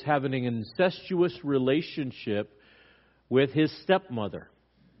that was having an incestuous relationship with his stepmother.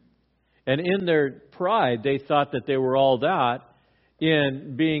 And in their pride, they thought that they were all that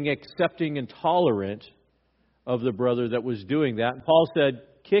in being accepting and tolerant of the brother that was doing that. And Paul said,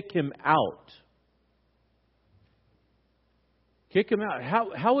 kick him out. Kick him out.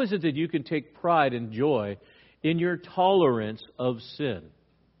 How is it that you can take pride and joy in your tolerance of sin?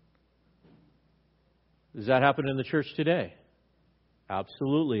 Does that happen in the church today?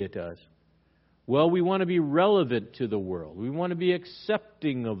 Absolutely it does. Well, we want to be relevant to the world. We want to be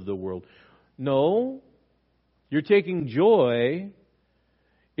accepting of the world. No, you're taking joy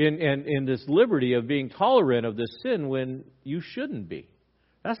in this liberty of being tolerant of this sin when you shouldn't be.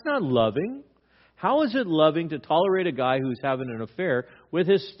 That's not loving. How is it loving to tolerate a guy who's having an affair with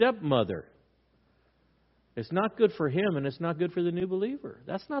his stepmother? It's not good for him, and it's not good for the new believer.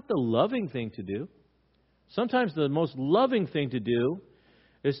 That's not the loving thing to do. Sometimes the most loving thing to do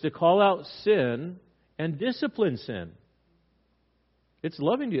is to call out sin and discipline sin. It's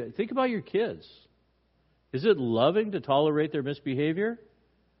loving to think about your kids. Is it loving to tolerate their misbehavior?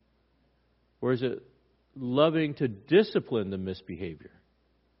 Or is it loving to discipline the misbehavior?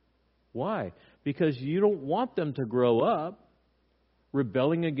 Why? Because you don't want them to grow up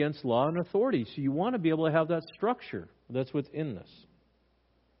rebelling against law and authority. So you want to be able to have that structure that's within this.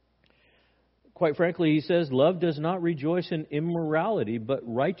 Quite frankly, he says, love does not rejoice in immorality, but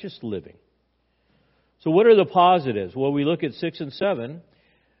righteous living. So what are the positives? Well, we look at 6 and 7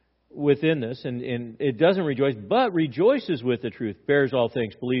 within this, and it doesn't rejoice, but rejoices with the truth, bears all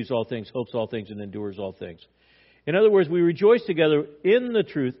things, believes all things, hopes all things, and endures all things. In other words, we rejoice together in the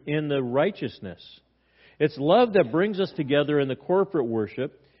truth, in the righteousness. It's love that brings us together in the corporate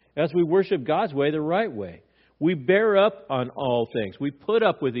worship as we worship God's way, the right way. We bear up on all things. We put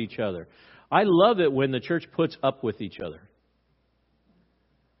up with each other. I love it when the church puts up with each other.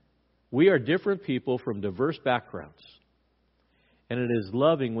 We are different people from diverse backgrounds. And it is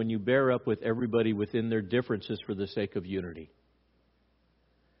loving when you bear up with everybody within their differences for the sake of unity.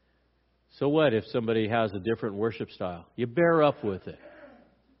 So what if somebody has a different worship style? You bear up with it.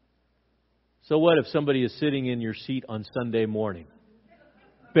 So what if somebody is sitting in your seat on Sunday morning?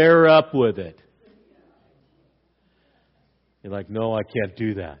 Bear up with it. You're like, no, I can't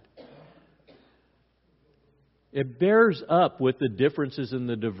do that. It bears up with the differences in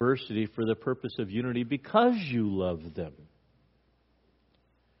the diversity for the purpose of unity because you love them.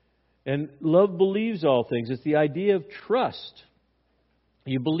 And love believes all things. It's the idea of trust.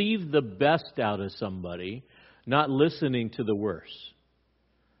 You believe the best out of somebody, not listening to the worst.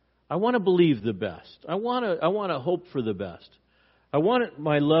 I want to believe the best. I want to hope for the best. I want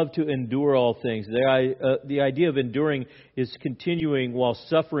my love to endure all things. The idea of enduring is continuing while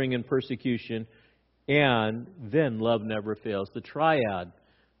suffering in persecution, and then love never fails. The triad,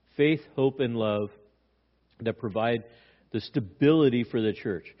 faith, hope, and love, that provide the stability for the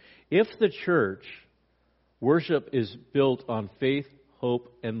church. If the church worship is built on faith,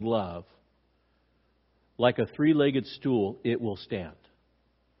 hope, and love, like a three-legged stool, it will stand.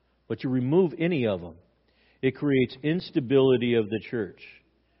 But you remove any of them, it creates instability of the church.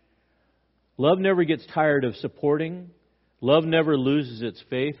 Love never gets tired of supporting. Love never loses its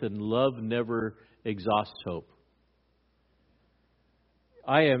faith, and love never exhausts hope.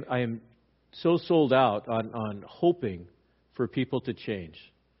 I am so sold out on hoping for people to change.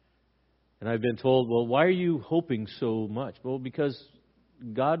 And I've been told, well, why are you hoping so much? Well, because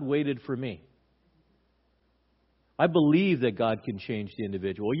God waited for me. I believe that God can change the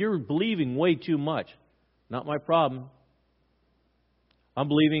individual. You're believing way too much. Not my problem. I'm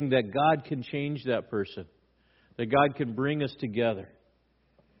believing that God can change that person. That God can bring us together.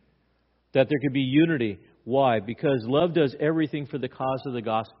 That there could be unity. Why? Because love does everything for the cause of the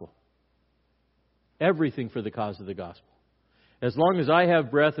gospel. Everything for the cause of the gospel. As long as I have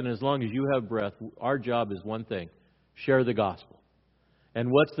breath and as long as you have breath, our job is one thing. Share the gospel.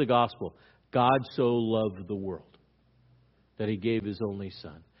 And what's the gospel? God so loved the world that He gave His only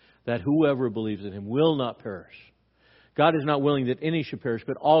Son, that whoever believes in Him will not perish. God is not willing that any should perish,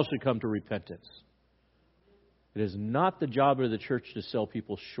 but all should come to repentance. It is not the job of the church to sell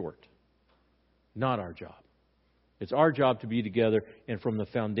people short. Not our job. It's our job to be together, and from the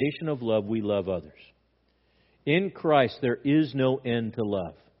foundation of love, we love others. In Christ, there is no end to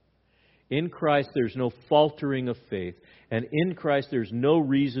love. In Christ, there's no faltering of faith. And in Christ, there's no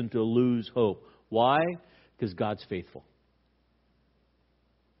reason to lose hope. Why? Because God's faithful.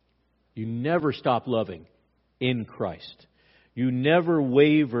 You never stop loving in Christ. You never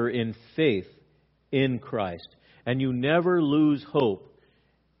waver in faith in Christ. And you never lose hope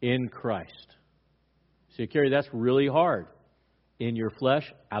in Christ. So, Carrie, that's really hard. In your flesh,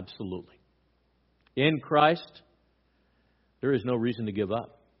 absolutely. In Christ, there is no reason to give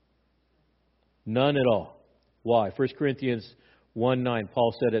up. None at all. Why? 1 Corinthians 1:9,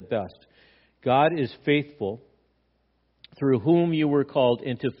 Paul said it best. God is faithful, through whom you were called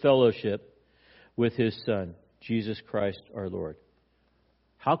into fellowship with His Son, Jesus Christ our Lord.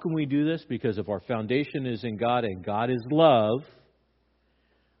 How can we do this? Because if our foundation is in God and God is love,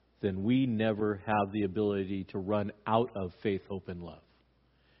 then we never have the ability to run out of faith, hope, and love.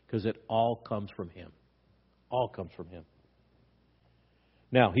 Because it all comes from Him. All comes from Him.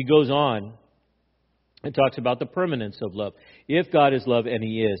 Now, he goes on and talks about the permanence of love. If God is love, and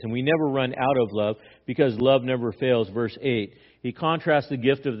He is, and we never run out of love because love never fails, verse 8, he contrasts the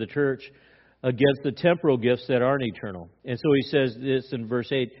gift of the church against the temporal gifts that aren't eternal. And so he says this in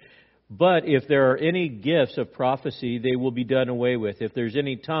verse 8, but if there are any gifts of prophecy, they will be done away with. If there's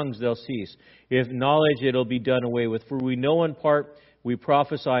any tongues, they'll cease. If knowledge, it'll be done away with. For we know in part, we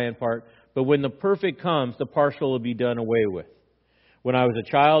prophesy in part, but when the perfect comes, the partial will be done away with. When I was a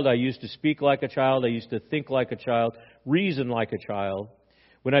child, I used to speak like a child. I used to think like a child, reason like a child.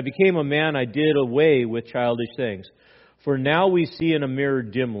 When I became a man, I did away with childish things. For now we see in a mirror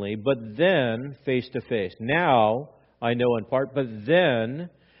dimly, but then face to face. Now I know in part, but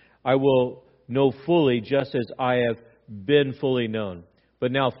then I will know fully, just as I have been fully known.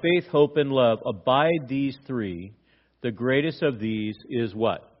 But now faith, hope, and love, abide these three. The greatest of these is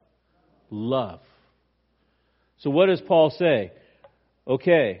what? Love. So what does Paul say?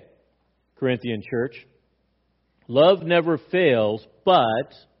 Okay, Corinthian church, love never fails,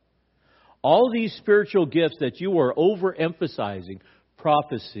 but all these spiritual gifts that you are overemphasizing,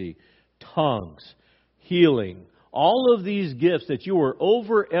 prophecy, tongues, healing, all of these gifts that you are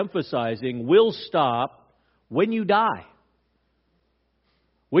overemphasizing will stop when you die.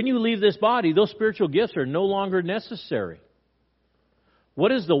 When you leave this body, those spiritual gifts are no longer necessary.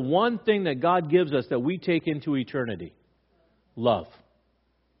 What is the one thing that God gives us that we take into eternity? Love.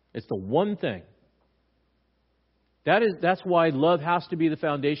 It's the one thing. That's why love has to be the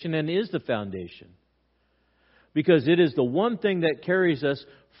foundation and is the foundation. Because it is the one thing that carries us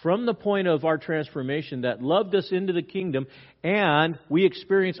from the point of our transformation that loved us into the kingdom and we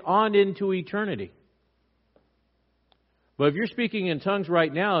experience on into eternity. But if you're speaking in tongues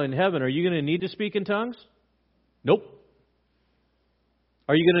right now in heaven, are you going to need to speak in tongues? Nope.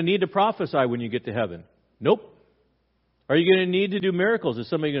 Are you going to need to prophesy when you get to heaven? Nope. Are you going to need to do miracles? Is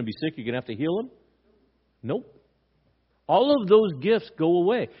somebody going to be sick? You're going to have to heal them? Nope. All of those gifts go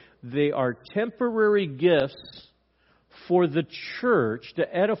away. They are temporary gifts for the church,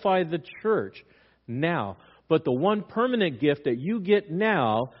 to edify the church now. But the one permanent gift that you get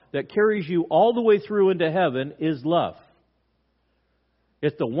now that carries you all the way through into heaven is love.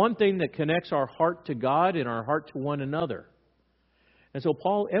 It's the one thing that connects our heart to God and our heart to one another. And so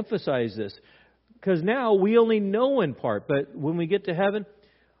Paul emphasized this. Because now we only know in part, but when we get to heaven,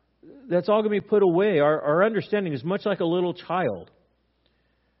 that's all going to be put away. Our understanding is much like a little child.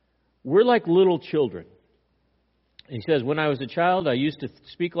 We're like little children. He says, when I was a child, I used to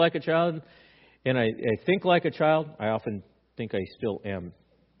speak like a child, and I think like a child. I often think I still am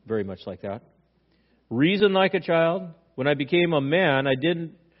very much like that. Reason like a child. When I became a man,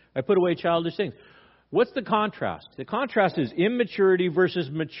 I put away childish things. What's the contrast? The contrast is immaturity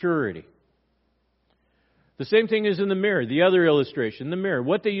versus maturity. The same thing is in the mirror. The other illustration, the mirror.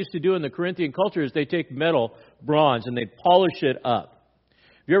 What they used to do in the Corinthian culture is they take metal, bronze, and they polish it up.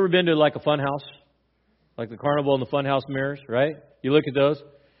 Have you ever been to like a fun house? Like the carnival and the fun house mirrors, right? You look at those.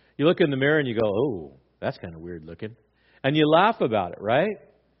 You look in the mirror and you go, oh, that's kind of weird looking. And you laugh about it, right?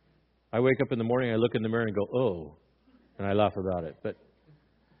 I wake up in the morning, I look in the mirror and go, oh, and I laugh about it.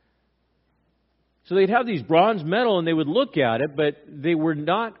 So they'd have these bronze metal and they would look at it, but they were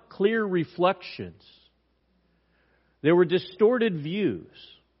not clear reflections. There were distorted views.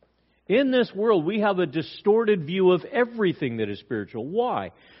 In this world, we have a distorted view of everything that is spiritual.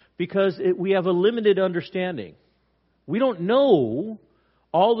 Why? Because we have a limited understanding. We don't know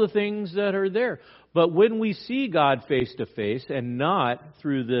all the things that are there. But when we see God face to face and not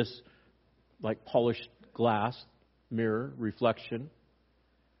through this like polished glass, mirror, reflection,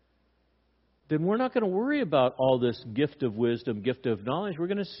 then we're not going to worry about all this gift of wisdom, gift of knowledge. We're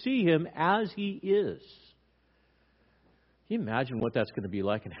going to see Him as He is. Can you imagine what that's going to be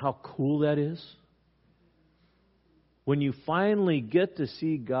like and how cool that is? When you finally get to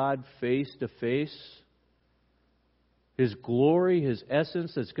see God face to face, His glory, His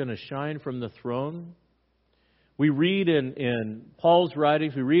essence that's going to shine from the throne. We read in Paul's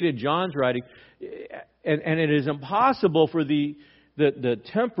writings, we read in John's writing, and it is impossible for the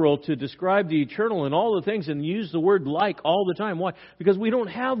temporal to describe the eternal and all the things and use the word like all the time. Why? Because we don't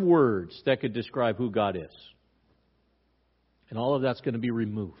have words that could describe who God is. And all of that's going to be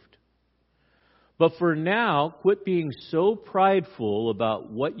removed. But for now, quit being so prideful about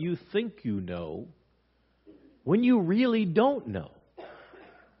what you think you know when you really don't know.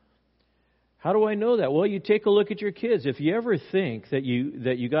 How do I know that? Well, you take a look at your kids. If you ever think that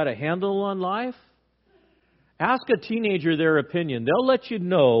you got a handle on life, ask a teenager their opinion. They'll let you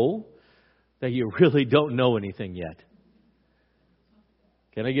know that you really don't know anything yet.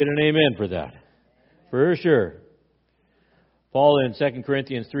 Can I get an amen for that? For sure. Paul in 2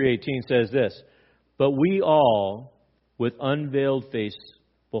 Corinthians 3:18 says this, "But we all, with unveiled face,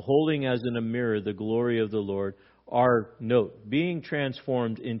 beholding as in a mirror the glory of the Lord, are," note, "being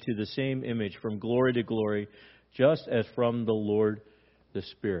transformed into the same image from glory to glory, just as from the Lord the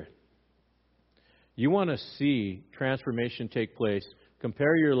Spirit." You want to see transformation take place,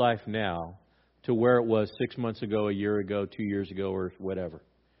 compare your life now to where it was 6 months ago, a year ago, 2 years ago, or whatever.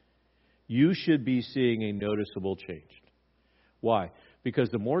 You should be seeing a noticeable change. Why? Because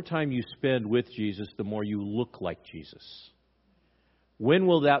the more time you spend with Jesus, the more you look like Jesus. When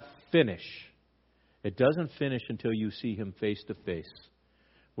will that finish? It doesn't finish until you see Him face to face.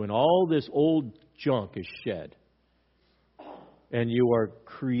 When all this old junk is shed and you are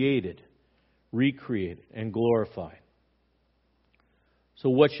created, recreated, and glorified. So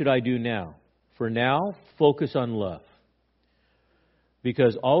what should I do now? For now, focus on love.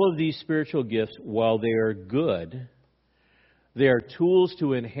 Because all of these spiritual gifts, while they are good, they are tools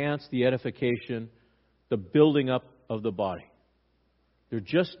to enhance the edification, the building up of the body. They're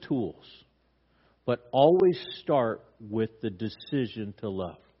just tools. But always start with the decision to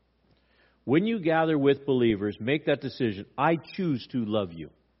love. When you gather with believers, make that decision. I choose to love you.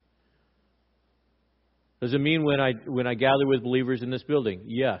 Does it mean when I gather with believers in this building?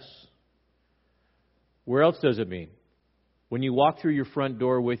 Yes. Where else does it mean? When you walk through your front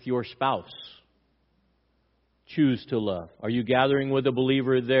door with your spouse, choose to love. Are you gathering with a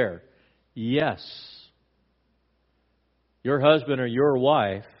believer there? Yes. Your husband or your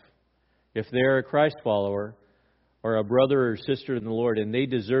wife, if they're a Christ follower or a brother or sister in the Lord, and they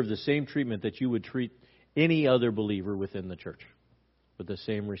deserve the same treatment that you would treat any other believer within the church, with the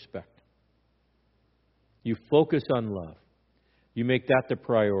same respect. You focus on love. You make that the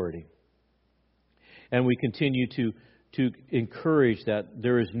priority. And we continue to encourage that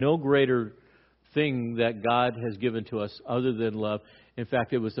there is no greater thing that God has given to us other than love. In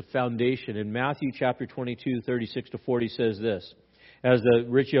fact, it was the foundation. In Matthew chapter 22, 36 to 40 says this. As the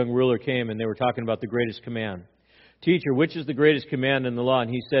rich young ruler came and they were talking about the greatest command. "Teacher, which is the greatest command in the law?"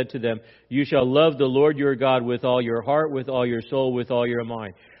 And He said to them, "You shall love the Lord your God with all your heart, with all your soul, with all your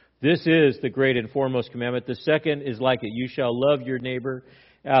mind. This is the great and foremost commandment. The second is like it. You shall love your neighbor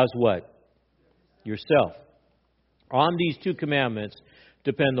as" what? Yourself. On these two commandments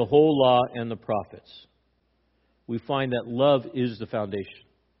depend the whole law and the prophets. We find that love is the foundation.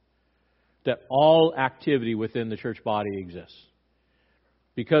 That all activity within the church body exists.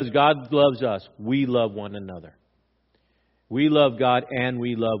 Because God loves us, we love one another. We love God and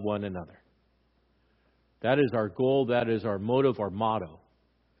we love one another. That is our goal, that is our motive, our motto.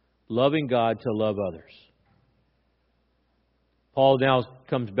 Loving God to love others. Paul now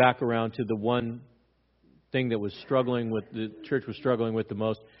comes back around to the one thing that the church was struggling with the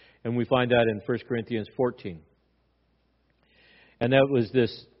most, and we find that in 1 Corinthians 14. And that was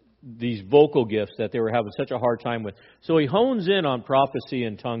these vocal gifts that they were having such a hard time with. So he hones in on prophecy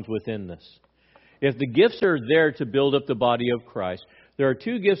and tongues within this. If the gifts are there to build up the body of Christ, there are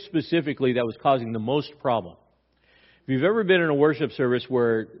two gifts specifically that was causing the most problem. If you've ever been in a worship service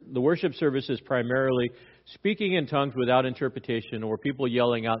where the worship service is primarily speaking in tongues without interpretation, or people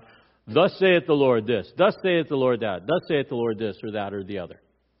yelling out, "Thus saith the Lord this, thus saith the Lord that, thus saith the Lord this or that or the other,"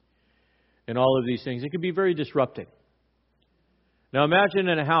 and all of these things, it can be very disrupting. Now imagine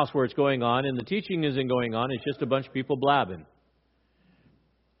in a house where it's going on and the teaching isn't going on, it's just a bunch of people blabbing.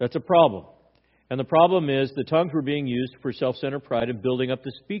 That's a problem. And the problem is the tongues were being used for self-centered pride and building up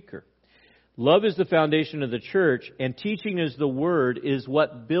the speaker. Love is the foundation of the church, and teaching is the word is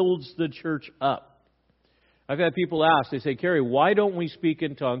what builds the church up. I've had people ask, they say, "Kerry, why don't we speak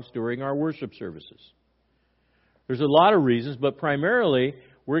in tongues during our worship services?" There's a lot of reasons, but primarily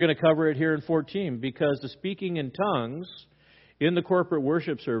we're going to cover it here in 14 because the speaking in tongues in the corporate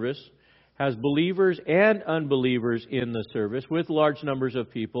worship service has believers and unbelievers in the service with large numbers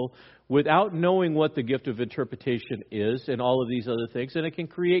of people without knowing what the gift of interpretation is and all of these other things, and it can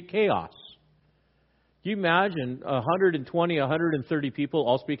create chaos. Can you imagine 120, 130 people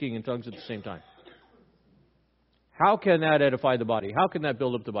all speaking in tongues at the same time? How can that edify the body? How can that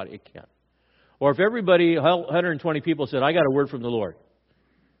build up the body? It can't. Or if everybody, 120 people said, I got a word from the Lord.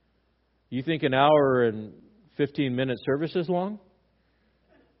 You think an hour and 15-minute service is long?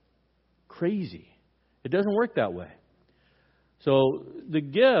 Crazy. It doesn't work that way. So the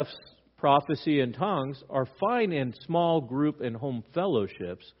gifts, prophecy and tongues, are fine in small group and home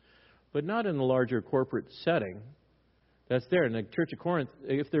fellowships, but not in the larger corporate setting. That's there. In the Church of Corinth,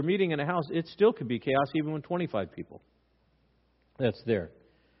 if they're meeting in a house, it still could be chaos even with 25 people. That's there.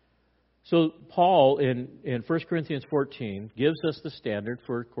 So Paul in 1 Corinthians 14 gives us the standard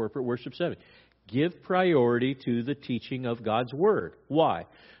for corporate worship setting. Give priority to the teaching of God's Word. Why?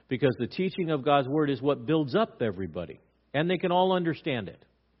 Because the teaching of God's Word is what builds up everybody. And they can all understand it.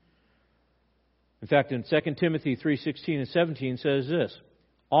 In fact, in 2 Timothy 3:16 and 17 says this.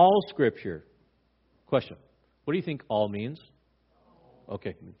 All Scripture. Question. What do you think all means?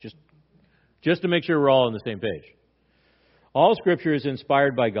 Okay, just to make sure we're all on the same page. All Scripture is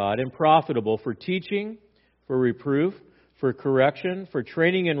inspired by God and profitable for teaching, for reproof, for correction, for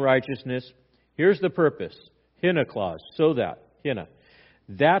training in righteousness. Here's the purpose. Hina clause. So that. Hina.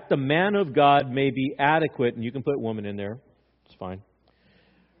 That the man of God may be adequate, and you can put woman in there. It's fine.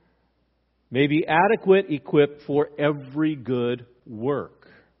 May be adequate, equipped for every good work.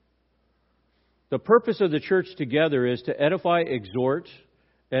 The purpose of the church together is to edify, exhort,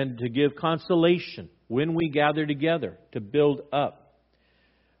 and to give consolation when we gather together, to build up.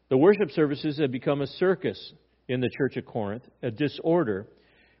 The worship services have become a circus in the Church of Corinth, a disorder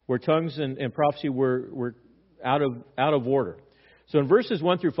where tongues and prophecy were out of order. So in verses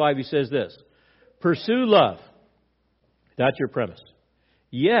 1 through 5, he says this. Pursue love. That's your premise.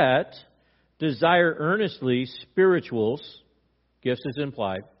 Yet, desire earnestly spirituals, gifts is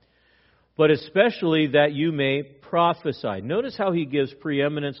implied, but especially that you may prophesy. Notice how he gives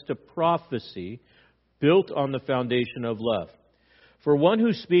preeminence to prophecy built on the foundation of love. For one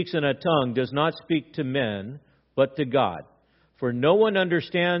who speaks in a tongue does not speak to men, but to God. For no one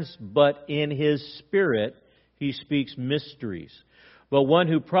understands, but in his spirit he speaks mysteries. But one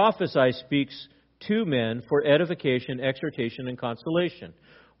who prophesies speaks to men for edification, exhortation, and consolation.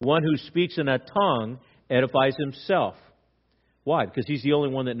 One who speaks in a tongue edifies himself. Why? Because he's the only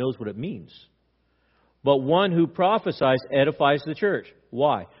one that knows what it means. But one who prophesies edifies the church.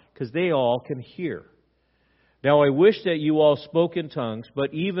 Why? Because they all can hear. Now I wish that you all spoke in tongues,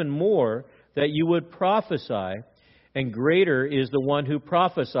 but even more that you would prophesy. And greater is the one who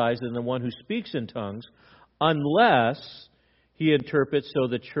prophesies than the one who speaks in tongues, unless he interprets so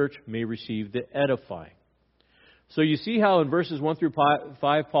the church may receive the edifying. So you see how in verses 1 through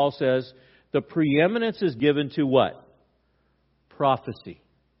 5, Paul says, the preeminence is given to what? Prophecy.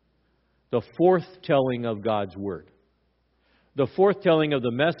 The foretelling of God's Word. The foretelling of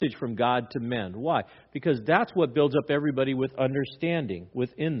the message from God to men. Why? Because that's what builds up everybody with understanding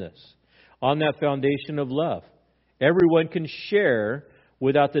within this. On that foundation of love. Everyone can share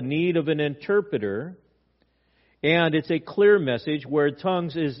without the need of an interpreter. And it's a clear message where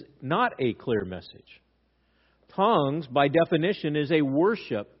tongues is not a clear message. Tongues, by definition, is a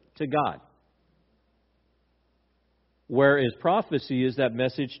worship to God. Whereas prophecy is that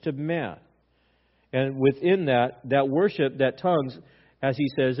message to man. And within that worship, that tongues, as he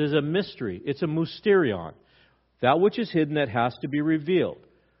says, is a mystery. It's a mysterion. That which is hidden that has to be revealed.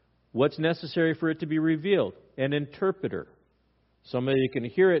 What's necessary for it to be revealed? An interpreter. Somebody can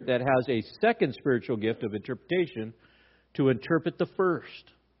hear it that has a second spiritual gift of interpretation to interpret the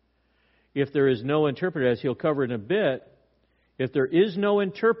first. If there is no interpreter, as he'll cover in a bit, if there is no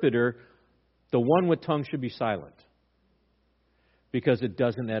interpreter, the one with tongue should be silent. Because it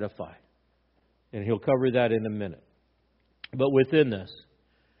doesn't edify. And he'll cover that in a minute. But within this,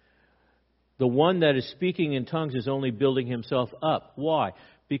 the one that is speaking in tongues is only building himself up. Why?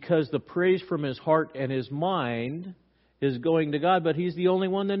 Because the praise from his heart and his mind is going to God, but he's the only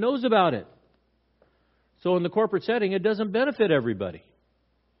one that knows about it. So in the corporate setting, it doesn't benefit everybody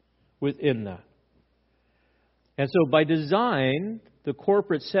within that. And so by design, the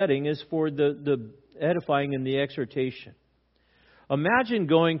corporate setting is for the edifying and the exhortation. Imagine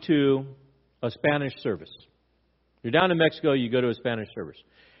going to a Spanish service. You're down in Mexico, you go to a Spanish service.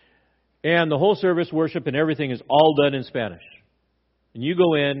 And the whole service, worship, and everything is all done in Spanish. And you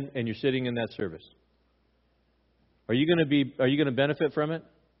go in and you're sitting in that service. Are you going to benefit from it?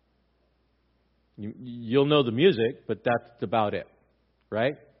 You'll know the music, but that's about it,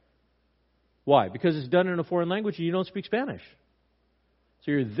 right? Why? Because it's done in a foreign language and you don't speak Spanish.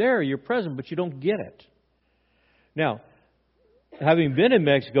 So you're there, you're present, but you don't get it. Now, having been in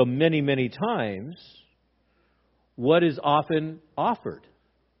Mexico many, many times, what is often offered?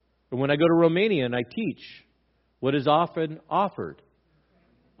 And when I go to Romania and I teach, what is often offered?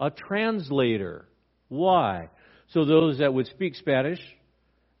 A translator. Why? So those that would speak Spanish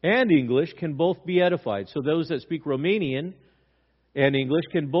and English can both be edified. So those that speak Romanian and English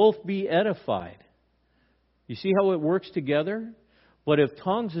can both be edified. You see how it works together? But if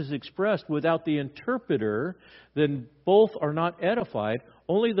tongues is expressed without the interpreter, then both are not edified.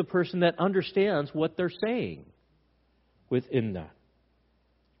 Only the person that understands what they're saying within that.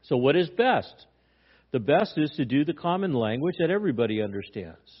 So what is best? The best is to do the common language that everybody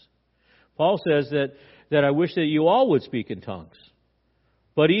understands. Paul says that I wish that you all would speak in tongues,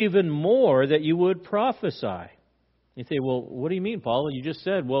 but even more that you would prophesy. You say, well, what do you mean, Paul? You just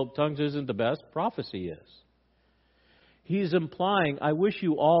said, well, tongues isn't the best, prophecy is. He's implying, I wish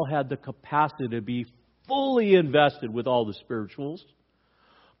you all had the capacity to be fully invested with all the spirituals,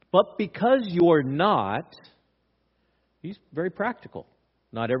 but because you're not, he's very practical.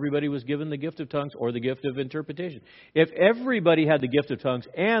 Not everybody was given the gift of tongues or the gift of interpretation. If everybody had the gift of tongues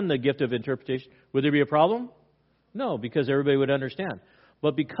and the gift of interpretation, would there be a problem? No, because everybody would understand.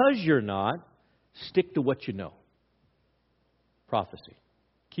 But because you're not, stick to what you know. Prophecy.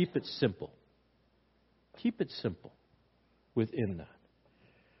 Keep it simple. Keep it simple within that.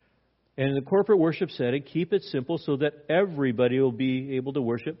 And in the corporate worship setting, keep it simple so that everybody will be able to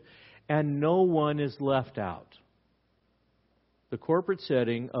worship and no one is left out. The corporate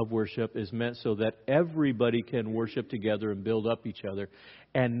setting of worship is meant so that everybody can worship together and build up each other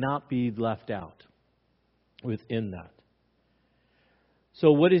and not be left out within that.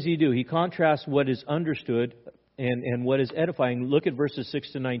 So what does he do? He contrasts what is understood and what is edifying. Look at verses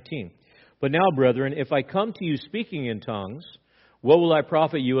 6 to 19. But now, brethren, if I come to you speaking in tongues, what will I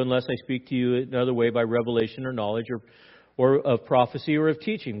profit you unless I speak to you another way by revelation or knowledge or of prophecy or of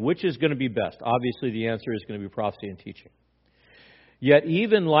teaching? Which is going to be best? Obviously, the answer is going to be prophecy and teaching. Yet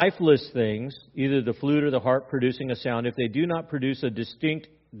even lifeless things, either the flute or the harp producing a sound, if they do not produce a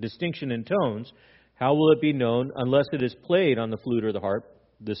distinction in tones, how will it be known unless it is played on the flute or the harp,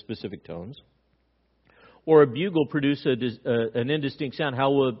 the specific tones? Or a bugle produce an indistinct sound,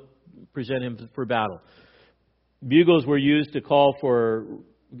 how will it present him for battle? Bugles were used to call for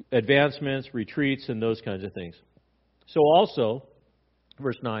advancements, retreats, and those kinds of things. So also,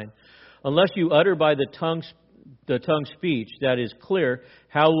 verse 9, unless you utter by the tongue speech that is clear,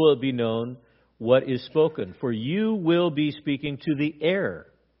 how will it be known what is spoken? For you will be speaking to the air.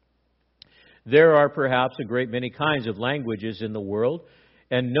 There are perhaps a great many kinds of languages in the world,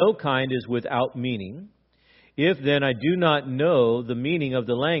 and no kind is without meaning. If then I do not know the meaning of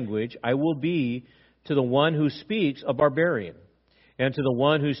the language, I will be to the one who speaks a barbarian, and to the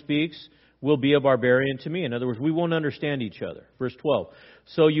one who speaks will be a barbarian to me. In other words, we won't understand each other. Verse 12.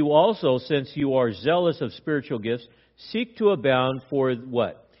 So you also, since you are zealous of spiritual gifts, seek to abound for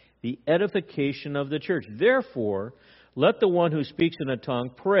what? The edification of the church. Therefore, let the one who speaks in a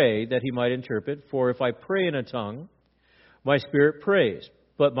tongue pray that he might interpret. For if I pray in a tongue, my spirit prays,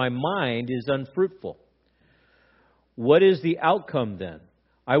 but my mind is unfruitful. What is the outcome then?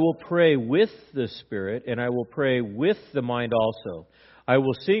 I will pray with the Spirit, and I will pray with the mind also. I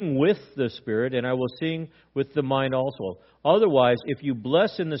will sing with the Spirit, and I will sing with the mind also. Otherwise, if you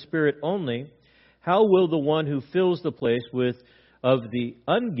bless in the Spirit only, how will the one who fills the place of the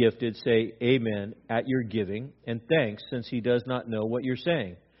ungifted say amen at your giving and thanks, since he does not know what you're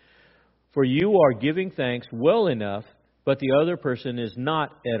saying? For you are giving thanks well enough, but the other person is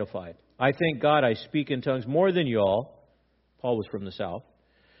not edified. I thank God I speak in tongues more than you all. Paul was from the south.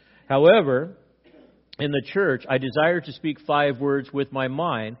 However, in the church, I desire to speak 5 words with my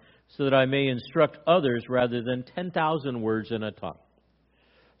mind so that I may instruct others rather than 10,000 words in a tongue.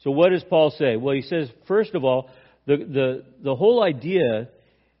 So what does Paul say? Well, he says, first of all, the whole idea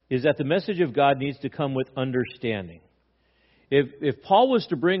is that the message of God needs to come with understanding. If Paul was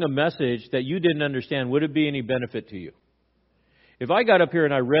to bring a message that you didn't understand, would it be any benefit to you? If I got up here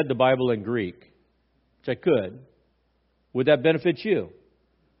and I read the Bible in Greek, which I could, would that benefit you?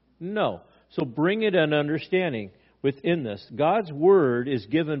 No. So bring it an understanding within this. God's Word is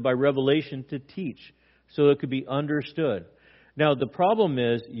given by revelation to teach, so it could be understood. Now, the problem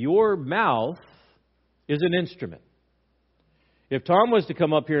is your mouth is an instrument. If Tom was to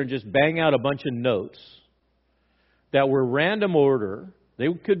come up here and just bang out a bunch of notes that were random order, they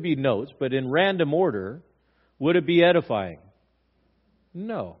could be notes, but in random order, would it be edifying?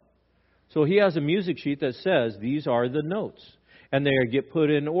 No. So he has a music sheet that says these are the notes. and they get put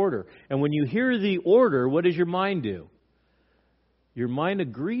in order. And when you hear the order, what does your mind do? Your mind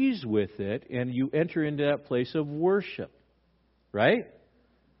agrees with it, and you enter into that place of worship. Right?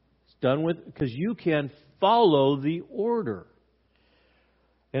 It's done with, because you can follow the order.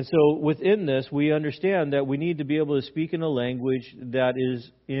 And so within this, we understand that we need to be able to speak in a language that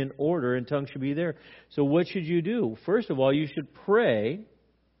is in order, and tongues should be there. So what should you do? First of all, you should pray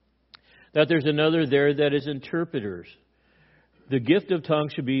that there's another there that is interpreters. The gift of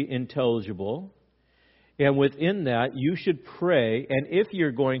tongues should be intelligible. And within that, you should pray. And if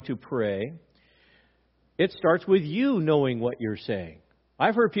you're going to pray, it starts with you knowing what you're saying.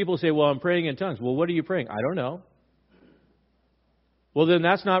 I've heard people say, well, I'm praying in tongues. Well, what are you praying? I don't know. Well, then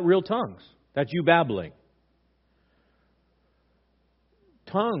that's not real tongues. That's you babbling.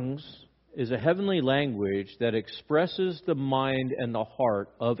 Tongues is a heavenly language that expresses the mind and the heart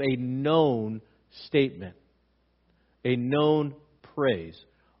of a known statement, a known praise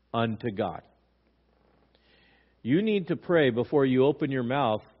unto God. You need to pray before you open your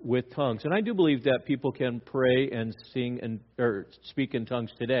mouth with tongues. And I do believe that people can pray and sing or speak in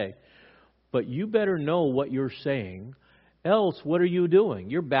tongues today. But you better know what you're saying. Else, what are you doing?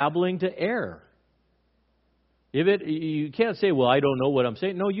 You're babbling to air. You can't say, well, I don't know what I'm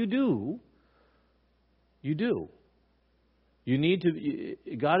saying. No, you do. You do. You need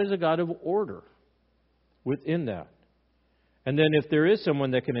to. God is a God of order within that. And then if there is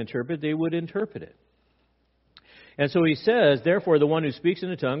someone that can interpret, they would interpret it. And so he says, therefore, the one who speaks in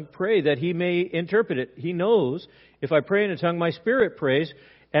a tongue, pray that he may interpret it. He knows, if I pray in a tongue, my spirit prays,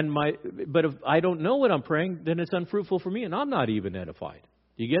 but if I don't know what I'm praying, then it's unfruitful for me, and I'm not even edified.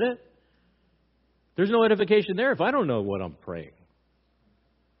 Do you get it? There's no edification there if I don't know what I'm praying.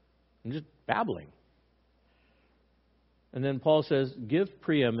 I'm just babbling. And then Paul says, give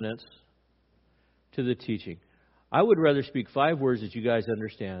preeminence to the teaching. I would rather speak 5 words that you guys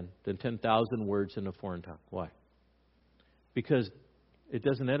understand than 10,000 words in a foreign tongue. Why? Because it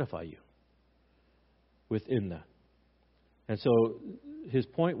doesn't edify you within that. And so his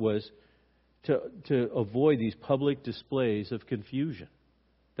point was to avoid these public displays of confusion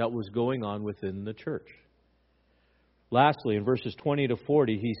that was going on within the church. Lastly, in verses 20 to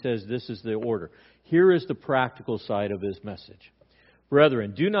 40, he says this is the order. Here is the practical side of his message.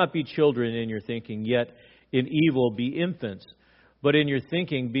 Brethren, do not be children in your thinking, yet in evil be infants, but in your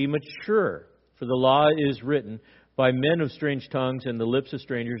thinking be mature. For the law is written, by men of strange tongues and the lips of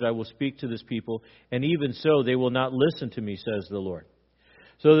strangers I will speak to this people, and even so they will not listen to me, says the Lord.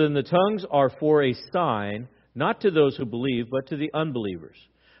 So then the tongues are for a sign, not to those who believe, but to the unbelievers.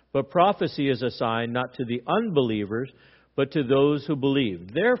 But prophecy is a sign, not to the unbelievers, but to those who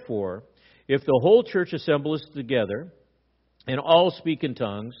believe. Therefore, if the whole church assembles together, and all speak in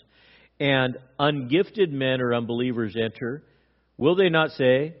tongues, and ungifted men or unbelievers enter, will they not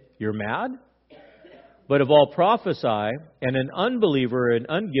say, you're mad? But if all prophesy, and an unbeliever or an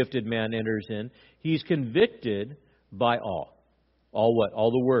ungifted man enters in, he's convicted by all. All what?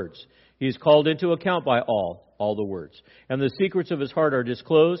 All the words. He is called into account by all the words. And the secrets of his heart are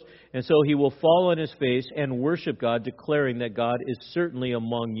disclosed, and so he will fall on his face and worship God, declaring that God is certainly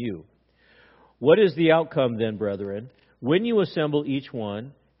among you. What is the outcome then, brethren? When you assemble, each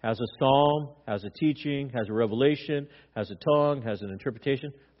one has a psalm, has a teaching, has a revelation, has a tongue, has an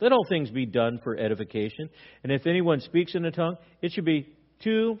interpretation. Let all things be done for edification. And if anyone speaks in a tongue, it should be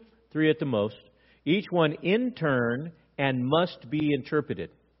 2, 3 at the most, each one in turn, and must be interpreted.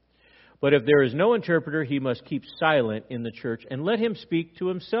 But if there is no interpreter, he must keep silent in the church and let him speak to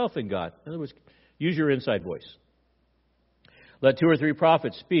himself and God. In other words, use your inside voice. Let 2 or 3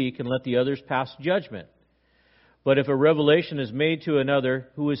 prophets speak, and let the others pass judgment. But if a revelation is made to another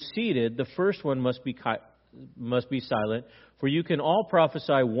who is seated, the first one must be silent. For you can all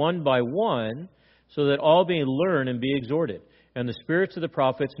prophesy one by one, so that all may learn and be exhorted. And the spirits of the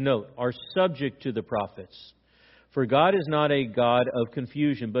prophets, note, are subject to the prophets. For God is not a God of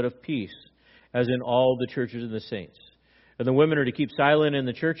confusion, but of peace, as in all the churches of the saints. And the women are to keep silent in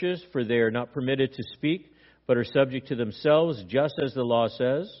the churches, for they are not permitted to speak, but are subject to themselves, just as the law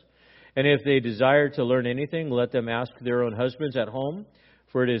says. And if they desire to learn anything, let them ask their own husbands at home,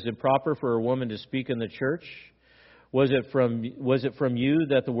 for it is improper for a woman to speak in the church. Was it from you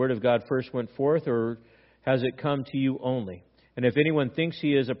that the word of God first went forth, or has it come to you only? And if anyone thinks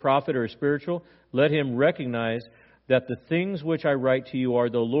he is a prophet or a spiritual, let him recognize that the things which I write to you are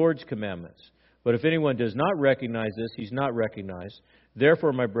the Lord's commandments. But if anyone does not recognize this, he's not recognized.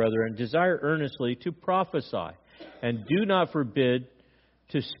 Therefore, my brethren, desire earnestly to prophesy, and do not forbid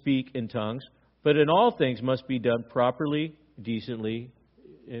to speak in tongues, but in all things must be done properly, decently,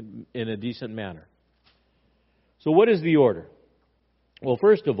 in a decent manner. So what is the order? Well,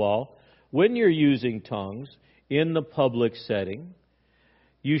 first of all, when you're using tongues in the public setting,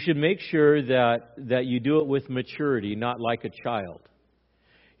 you should make sure that you do it with maturity, not like a child.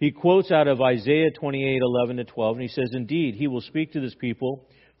 He quotes out of Isaiah 28:11-12, and he says, "Indeed, he will speak to this people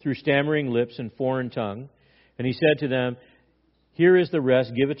through stammering lips and foreign tongue. And he said to them, here is the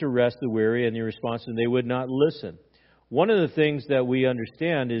rest, give it to rest the weary," and the response, and they would not listen. One of the things that we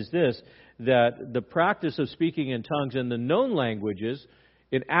understand is this, that the practice of speaking in tongues in the known languages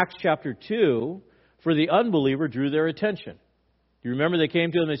in Acts chapter 2, for the unbeliever, drew their attention. Do you remember they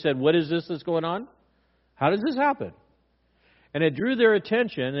came to him and they said, "What is this that's going on? How does this happen?" And it drew their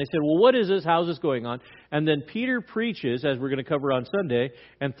attention, and they said, "Well, what is this? How is this going on?" And then Peter preaches, as we're going to cover on Sunday,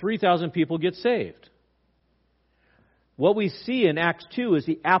 and 3,000 people get saved. What we see in Acts 2 is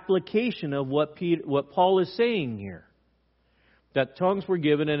the application of what Paul is saying here. That tongues were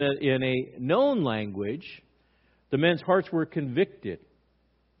given in a known language. The men's hearts were convicted.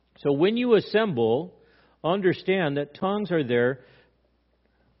 So when you assemble, understand that tongues are there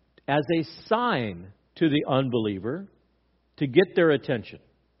as a sign to the unbeliever to get their attention.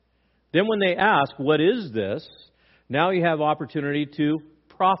 Then when they ask, "What is this?" now you have opportunity to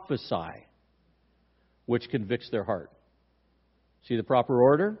prophesy, which convicts their heart. See the proper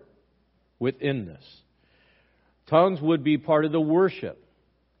order within this. Tongues would be part of the worship.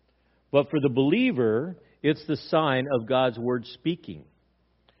 But for the believer, it's the sign of God's word speaking.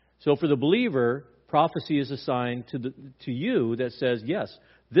 So for the believer, prophecy is a sign to you that says, yes,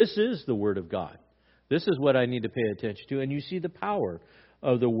 this is the word of God. This is what I need to pay attention to. And you see the power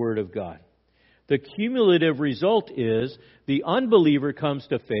of the word of God. The cumulative result is the unbeliever comes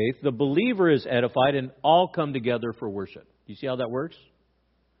to faith, the believer is edified, and all come together for worship. You see how that works?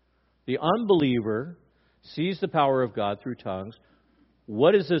 The unbeliever sees the power of God through tongues.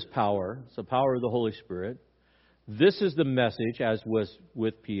 What is this power? It's the power of the Holy Spirit. This is the message, as was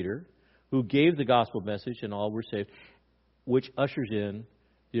with Peter, who gave the gospel message, and all were saved, which ushers in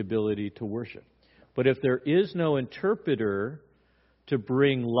the ability to worship. But if there is no interpreter to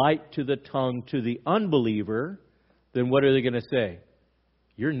bring light to the tongue to the unbeliever, then what are they going to say?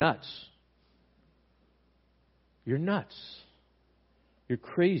 You're nuts. You're nuts. You're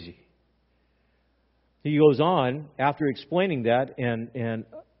crazy. He goes on after explaining that, and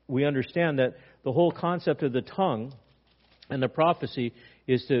we understand that the whole concept of the tongue and the prophecy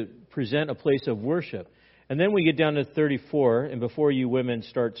is to present a place of worship. And then we get down to 34, and before you women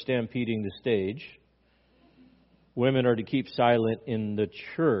start stampeding the stage, women are to keep silent in the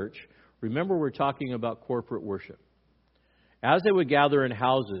church. Remember, we're talking about corporate worship. As they would gather in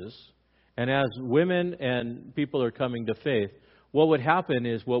houses, and as women and people are coming to faith, what would happen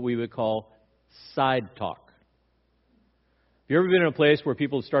is what we would call side talk. Have you ever been in a place where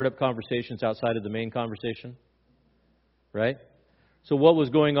people start up conversations outside of the main conversation? Right? So what was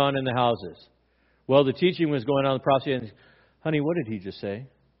going on in the houses? Well, the teaching was going on in the prophecy, and, honey, what did he just say?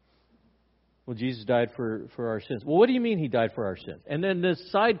 Well, Jesus died for our sins. Well, what do you mean he died for our sins? And then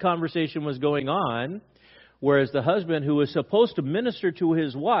this side conversation was going on, whereas the husband who was supposed to minister to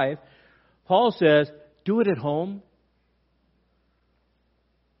his wife, Paul says, do it at home.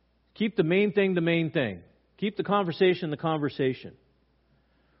 Keep the main thing the main thing. Keep the conversation the conversation.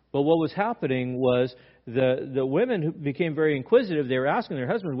 But what was happening was the women who became very inquisitive. They were asking their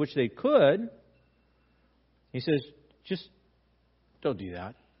husbands, which they could. He says, just don't do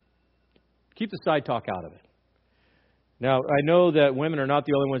that. Keep the side talk out of it. Now, I know that women are not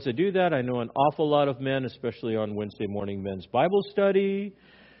the only ones that do that. I know an awful lot of men, especially on Wednesday morning men's Bible study.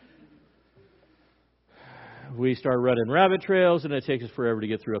 We start running rabbit trails, and it takes us forever to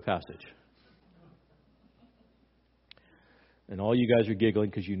get through a passage. And all you guys are giggling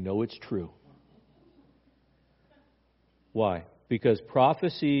because you know it's true. Why? Because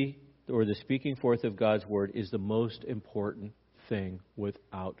prophecy, or the speaking forth of God's word, is the most important thing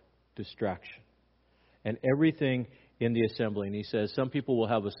without distraction. And everything in the assembly. And he says some people will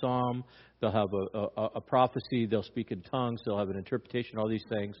have a psalm, they'll have a prophecy, they'll speak in tongues, they'll have an interpretation, all these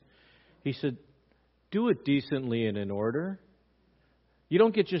things. He said, do it decently and in order. You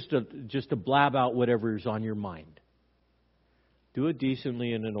don't get just to blab out whatever is on your mind. Do it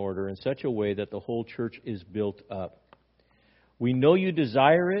decently and in order, in such a way that the whole church is built up. We know you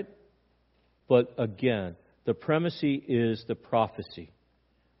desire it, but again, the primacy is the prophecy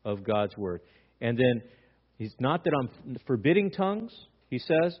of God's word. And then, it's not that I'm forbidding tongues, he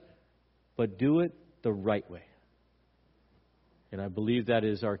says, but do it the right way. And I believe that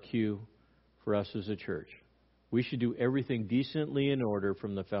is our cue for us as a church. We should do everything decently in order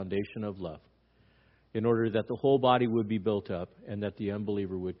from the foundation of love, in order that the whole body would be built up and that the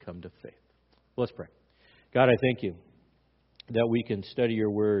unbeliever would come to faith. Let's pray. God, I thank you that we can study your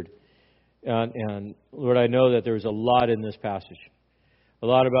word. And Lord, I know that there's a lot in this passage, a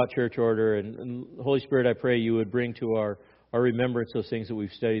lot about church order. And Holy Spirit, I pray you would bring to our remembrance those things that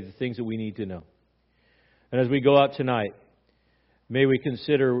we've studied, the things that we need to know. And as we go out tonight, may we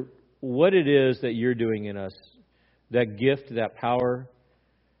consider what it is that you're doing in us, that gift, that power.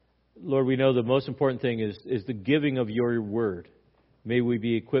 Lord, we know the most important thing is the giving of your word. May we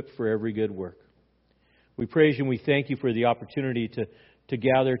be equipped for every good work. We praise you and we thank you for the opportunity to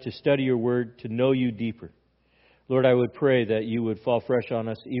gather, to study your word, to know you deeper. Lord, I would pray that you would fall fresh on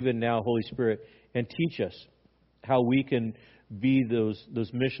us even now, Holy Spirit, and teach us how we can be those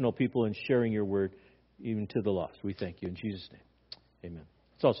missional people in sharing your word even to the lost. We thank you in Jesus' name. Amen.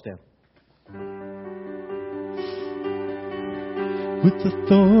 Let's all stand. With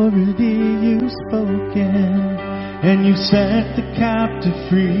authority you've spoken, and you set the captive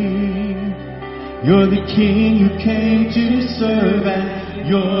free. You're the King who came to serve, and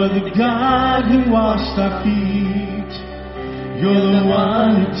you're the God who washed our feet. You're the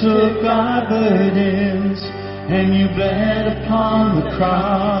one who took our burdens, and you bled upon the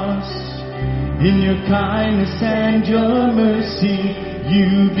cross. In your kindness and your mercy,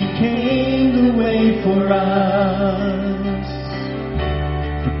 you became the way for us.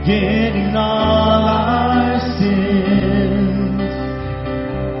 Forgetting all our sins,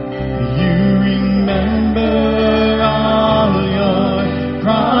 you remember all your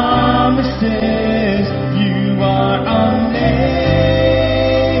promises. You are amazing,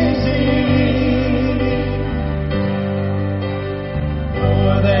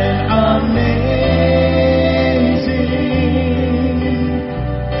 more than amazing,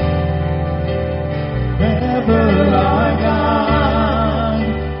 ever our God,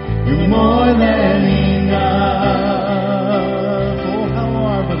 you're more than enough. Oh, how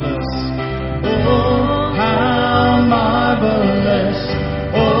marvelous. Oh, how marvelous.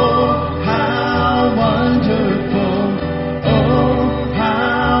 Oh, how wonderful. Oh,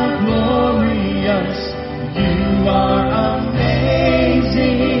 how glorious. You are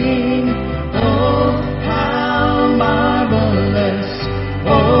amazing. Oh, how marvelous.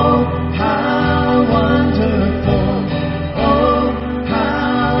 Oh, how wonderful. Oh,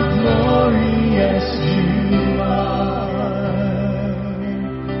 how glorious you are.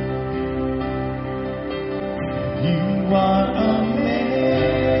 You are amazing,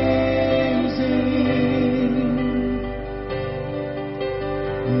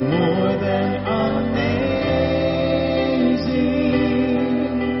 more than amazing,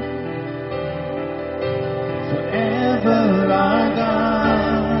 forever our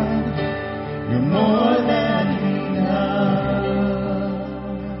God, you're more than enough.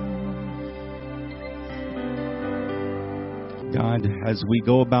 God, as we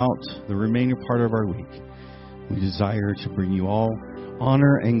go about the remaining part of our week, we desire to bring you all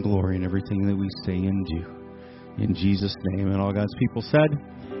honor and glory in everything that we say and do. In Jesus' name. And all God's people said,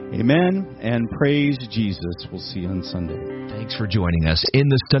 amen and praise Jesus. We'll see you on Sunday. Thanks for joining us in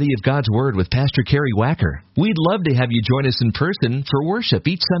the study of God's Word with Pastor Kerry Wacker. We'd love to have you join us in person for worship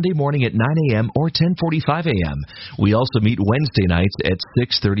each Sunday morning at 9 a.m. or 10:45 a.m. We also meet Wednesday nights at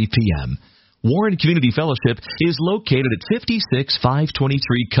 6:30 p.m. Warren Community Fellowship is located at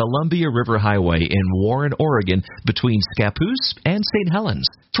 56523 Columbia River Highway in Warren, Oregon, between Scappoose and St. Helens.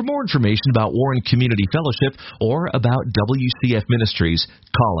 For more information about Warren Community Fellowship or about WCF Ministries,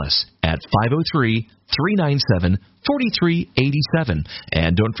 call us at 503-397-4387.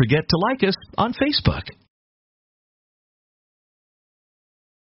 And don't forget to like us on Facebook.